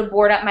know to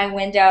board up my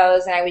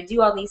windows and I would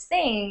do all these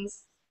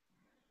things.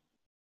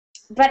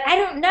 But I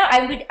don't know.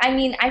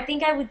 I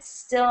think I would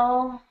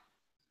still,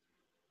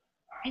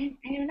 I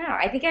don't know.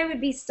 I think I would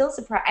be still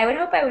surprised. I would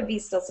hope I would be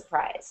still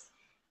surprised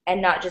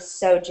and not just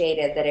so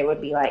jaded that it would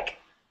be like,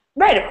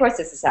 right, of course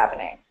this is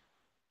happening.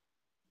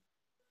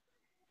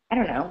 I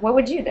don't know. What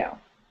would you do?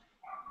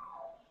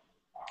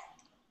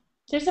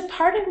 There's a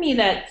part of me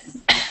that's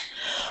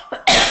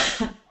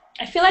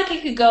I feel like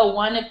it could go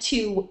one of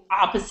two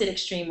opposite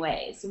extreme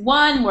ways.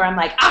 One where I'm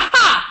like,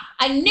 aha,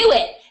 I knew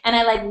it. And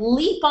I like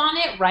leap on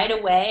it right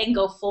away and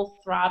go full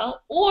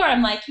throttle. Or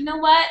I'm like, you know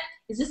what?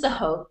 Is this a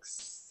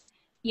hoax?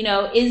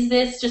 Is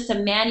this just a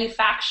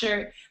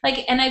manufacture?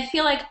 Like, and I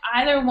feel like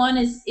either one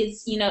is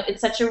it's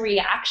such a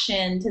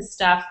reaction to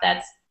stuff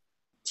that's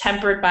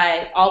tempered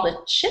by all the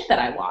shit that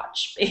I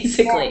watch,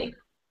 basically.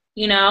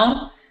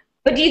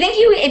 But do you think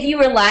if you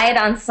relied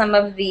on some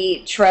of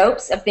the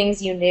tropes of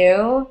things you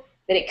knew,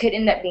 that it could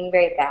end up being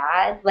very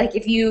bad? Like,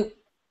 if you,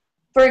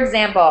 for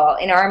example,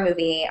 in our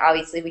movie,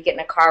 obviously we get in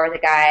a car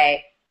with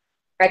a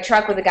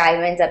truck with a guy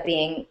who ends up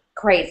being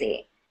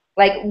crazy.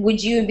 Like,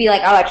 would you be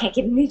like, oh, I can't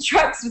get in any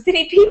trucks with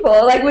any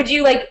people? Like, would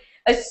you like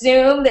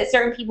assume that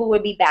certain people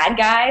would be bad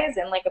guys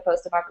in like a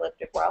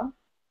post-apocalyptic world?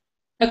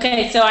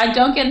 Okay, so I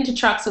don't get into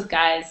trucks with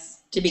guys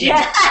to begin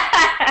with.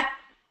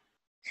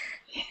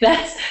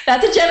 That's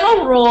a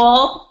general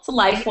rule. It's a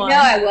life one.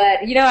 I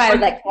would. I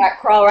would like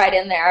crawl right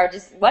in there or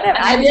just whatever.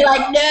 I'd be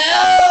like,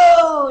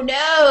 no,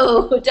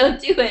 don't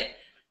do it.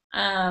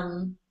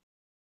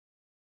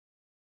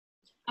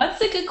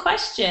 That's a good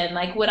question.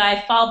 Like, would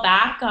I fall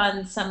back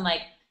on some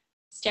like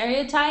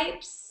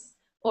stereotypes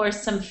or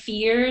some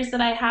fears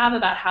that I have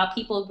about how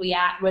people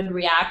would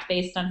react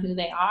based on who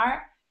they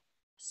are?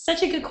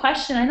 Such a good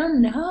question. I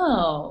don't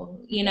know.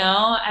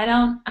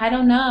 I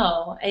don't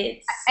know.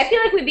 I feel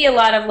like we'd be a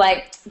lot of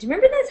like, do you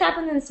remember this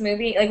happened in this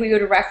movie? Like, we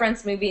would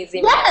reference movies.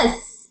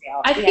 Yes.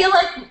 I feel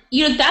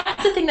like,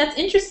 that's the thing that's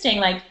interesting.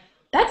 Like,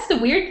 that's the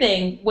weird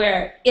thing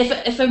where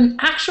if an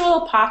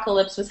actual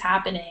apocalypse was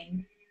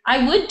happening,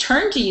 I would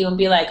turn to you and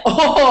be like,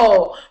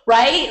 oh,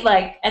 right?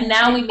 Like, and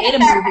now we made a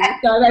movie.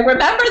 So like,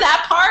 remember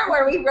that part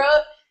where we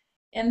wrote?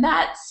 And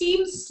that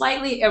seems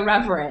slightly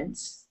irreverent.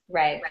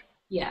 Right.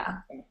 Yeah.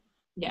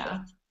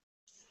 Yeah.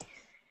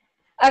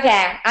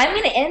 Okay, I'm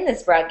going to end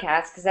this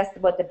broadcast because that's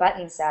what the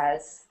button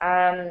says.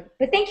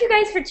 But thank you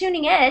guys for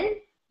tuning in.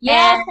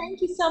 Yeah. And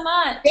Thank you so thank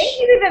much.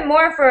 you even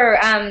more for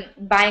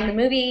buying the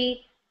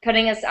movie,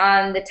 putting us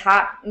on the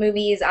top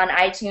movies on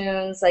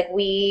iTunes. Like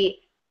we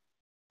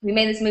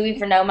made this movie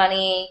for no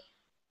money.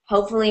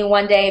 Hopefully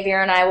one day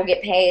Vera and I will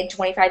get paid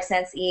 25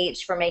 cents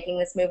each for making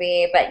this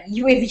movie, but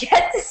you have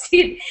yet to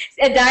see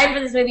a dime for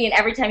this movie, and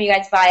every time you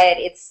guys buy it,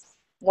 it's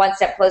one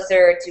step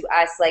closer to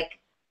us, like,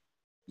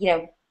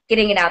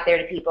 getting it out there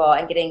to people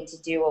and getting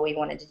to do what we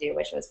wanted to do,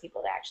 which was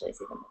people to actually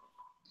see the movie.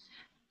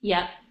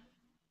 Yep.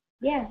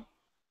 Yeah.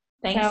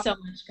 Thanks So so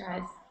much,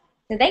 guys.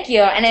 So thank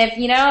you. And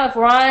if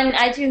we're on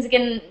iTunes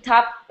again,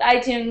 top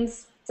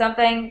iTunes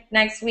something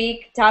next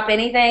week, top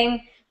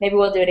anything, maybe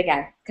we'll do it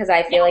again because I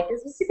Yeah. feel like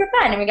this was super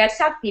fun and we got to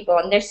talk to people.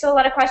 And there's still a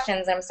lot of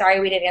questions. I'm sorry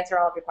we didn't answer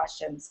all of your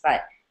questions,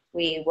 but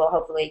we will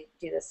hopefully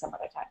do this some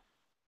other time.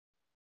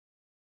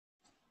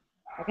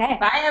 Okay.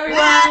 Bye,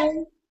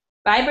 everyone.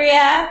 Bye,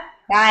 Brea.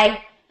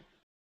 Bye.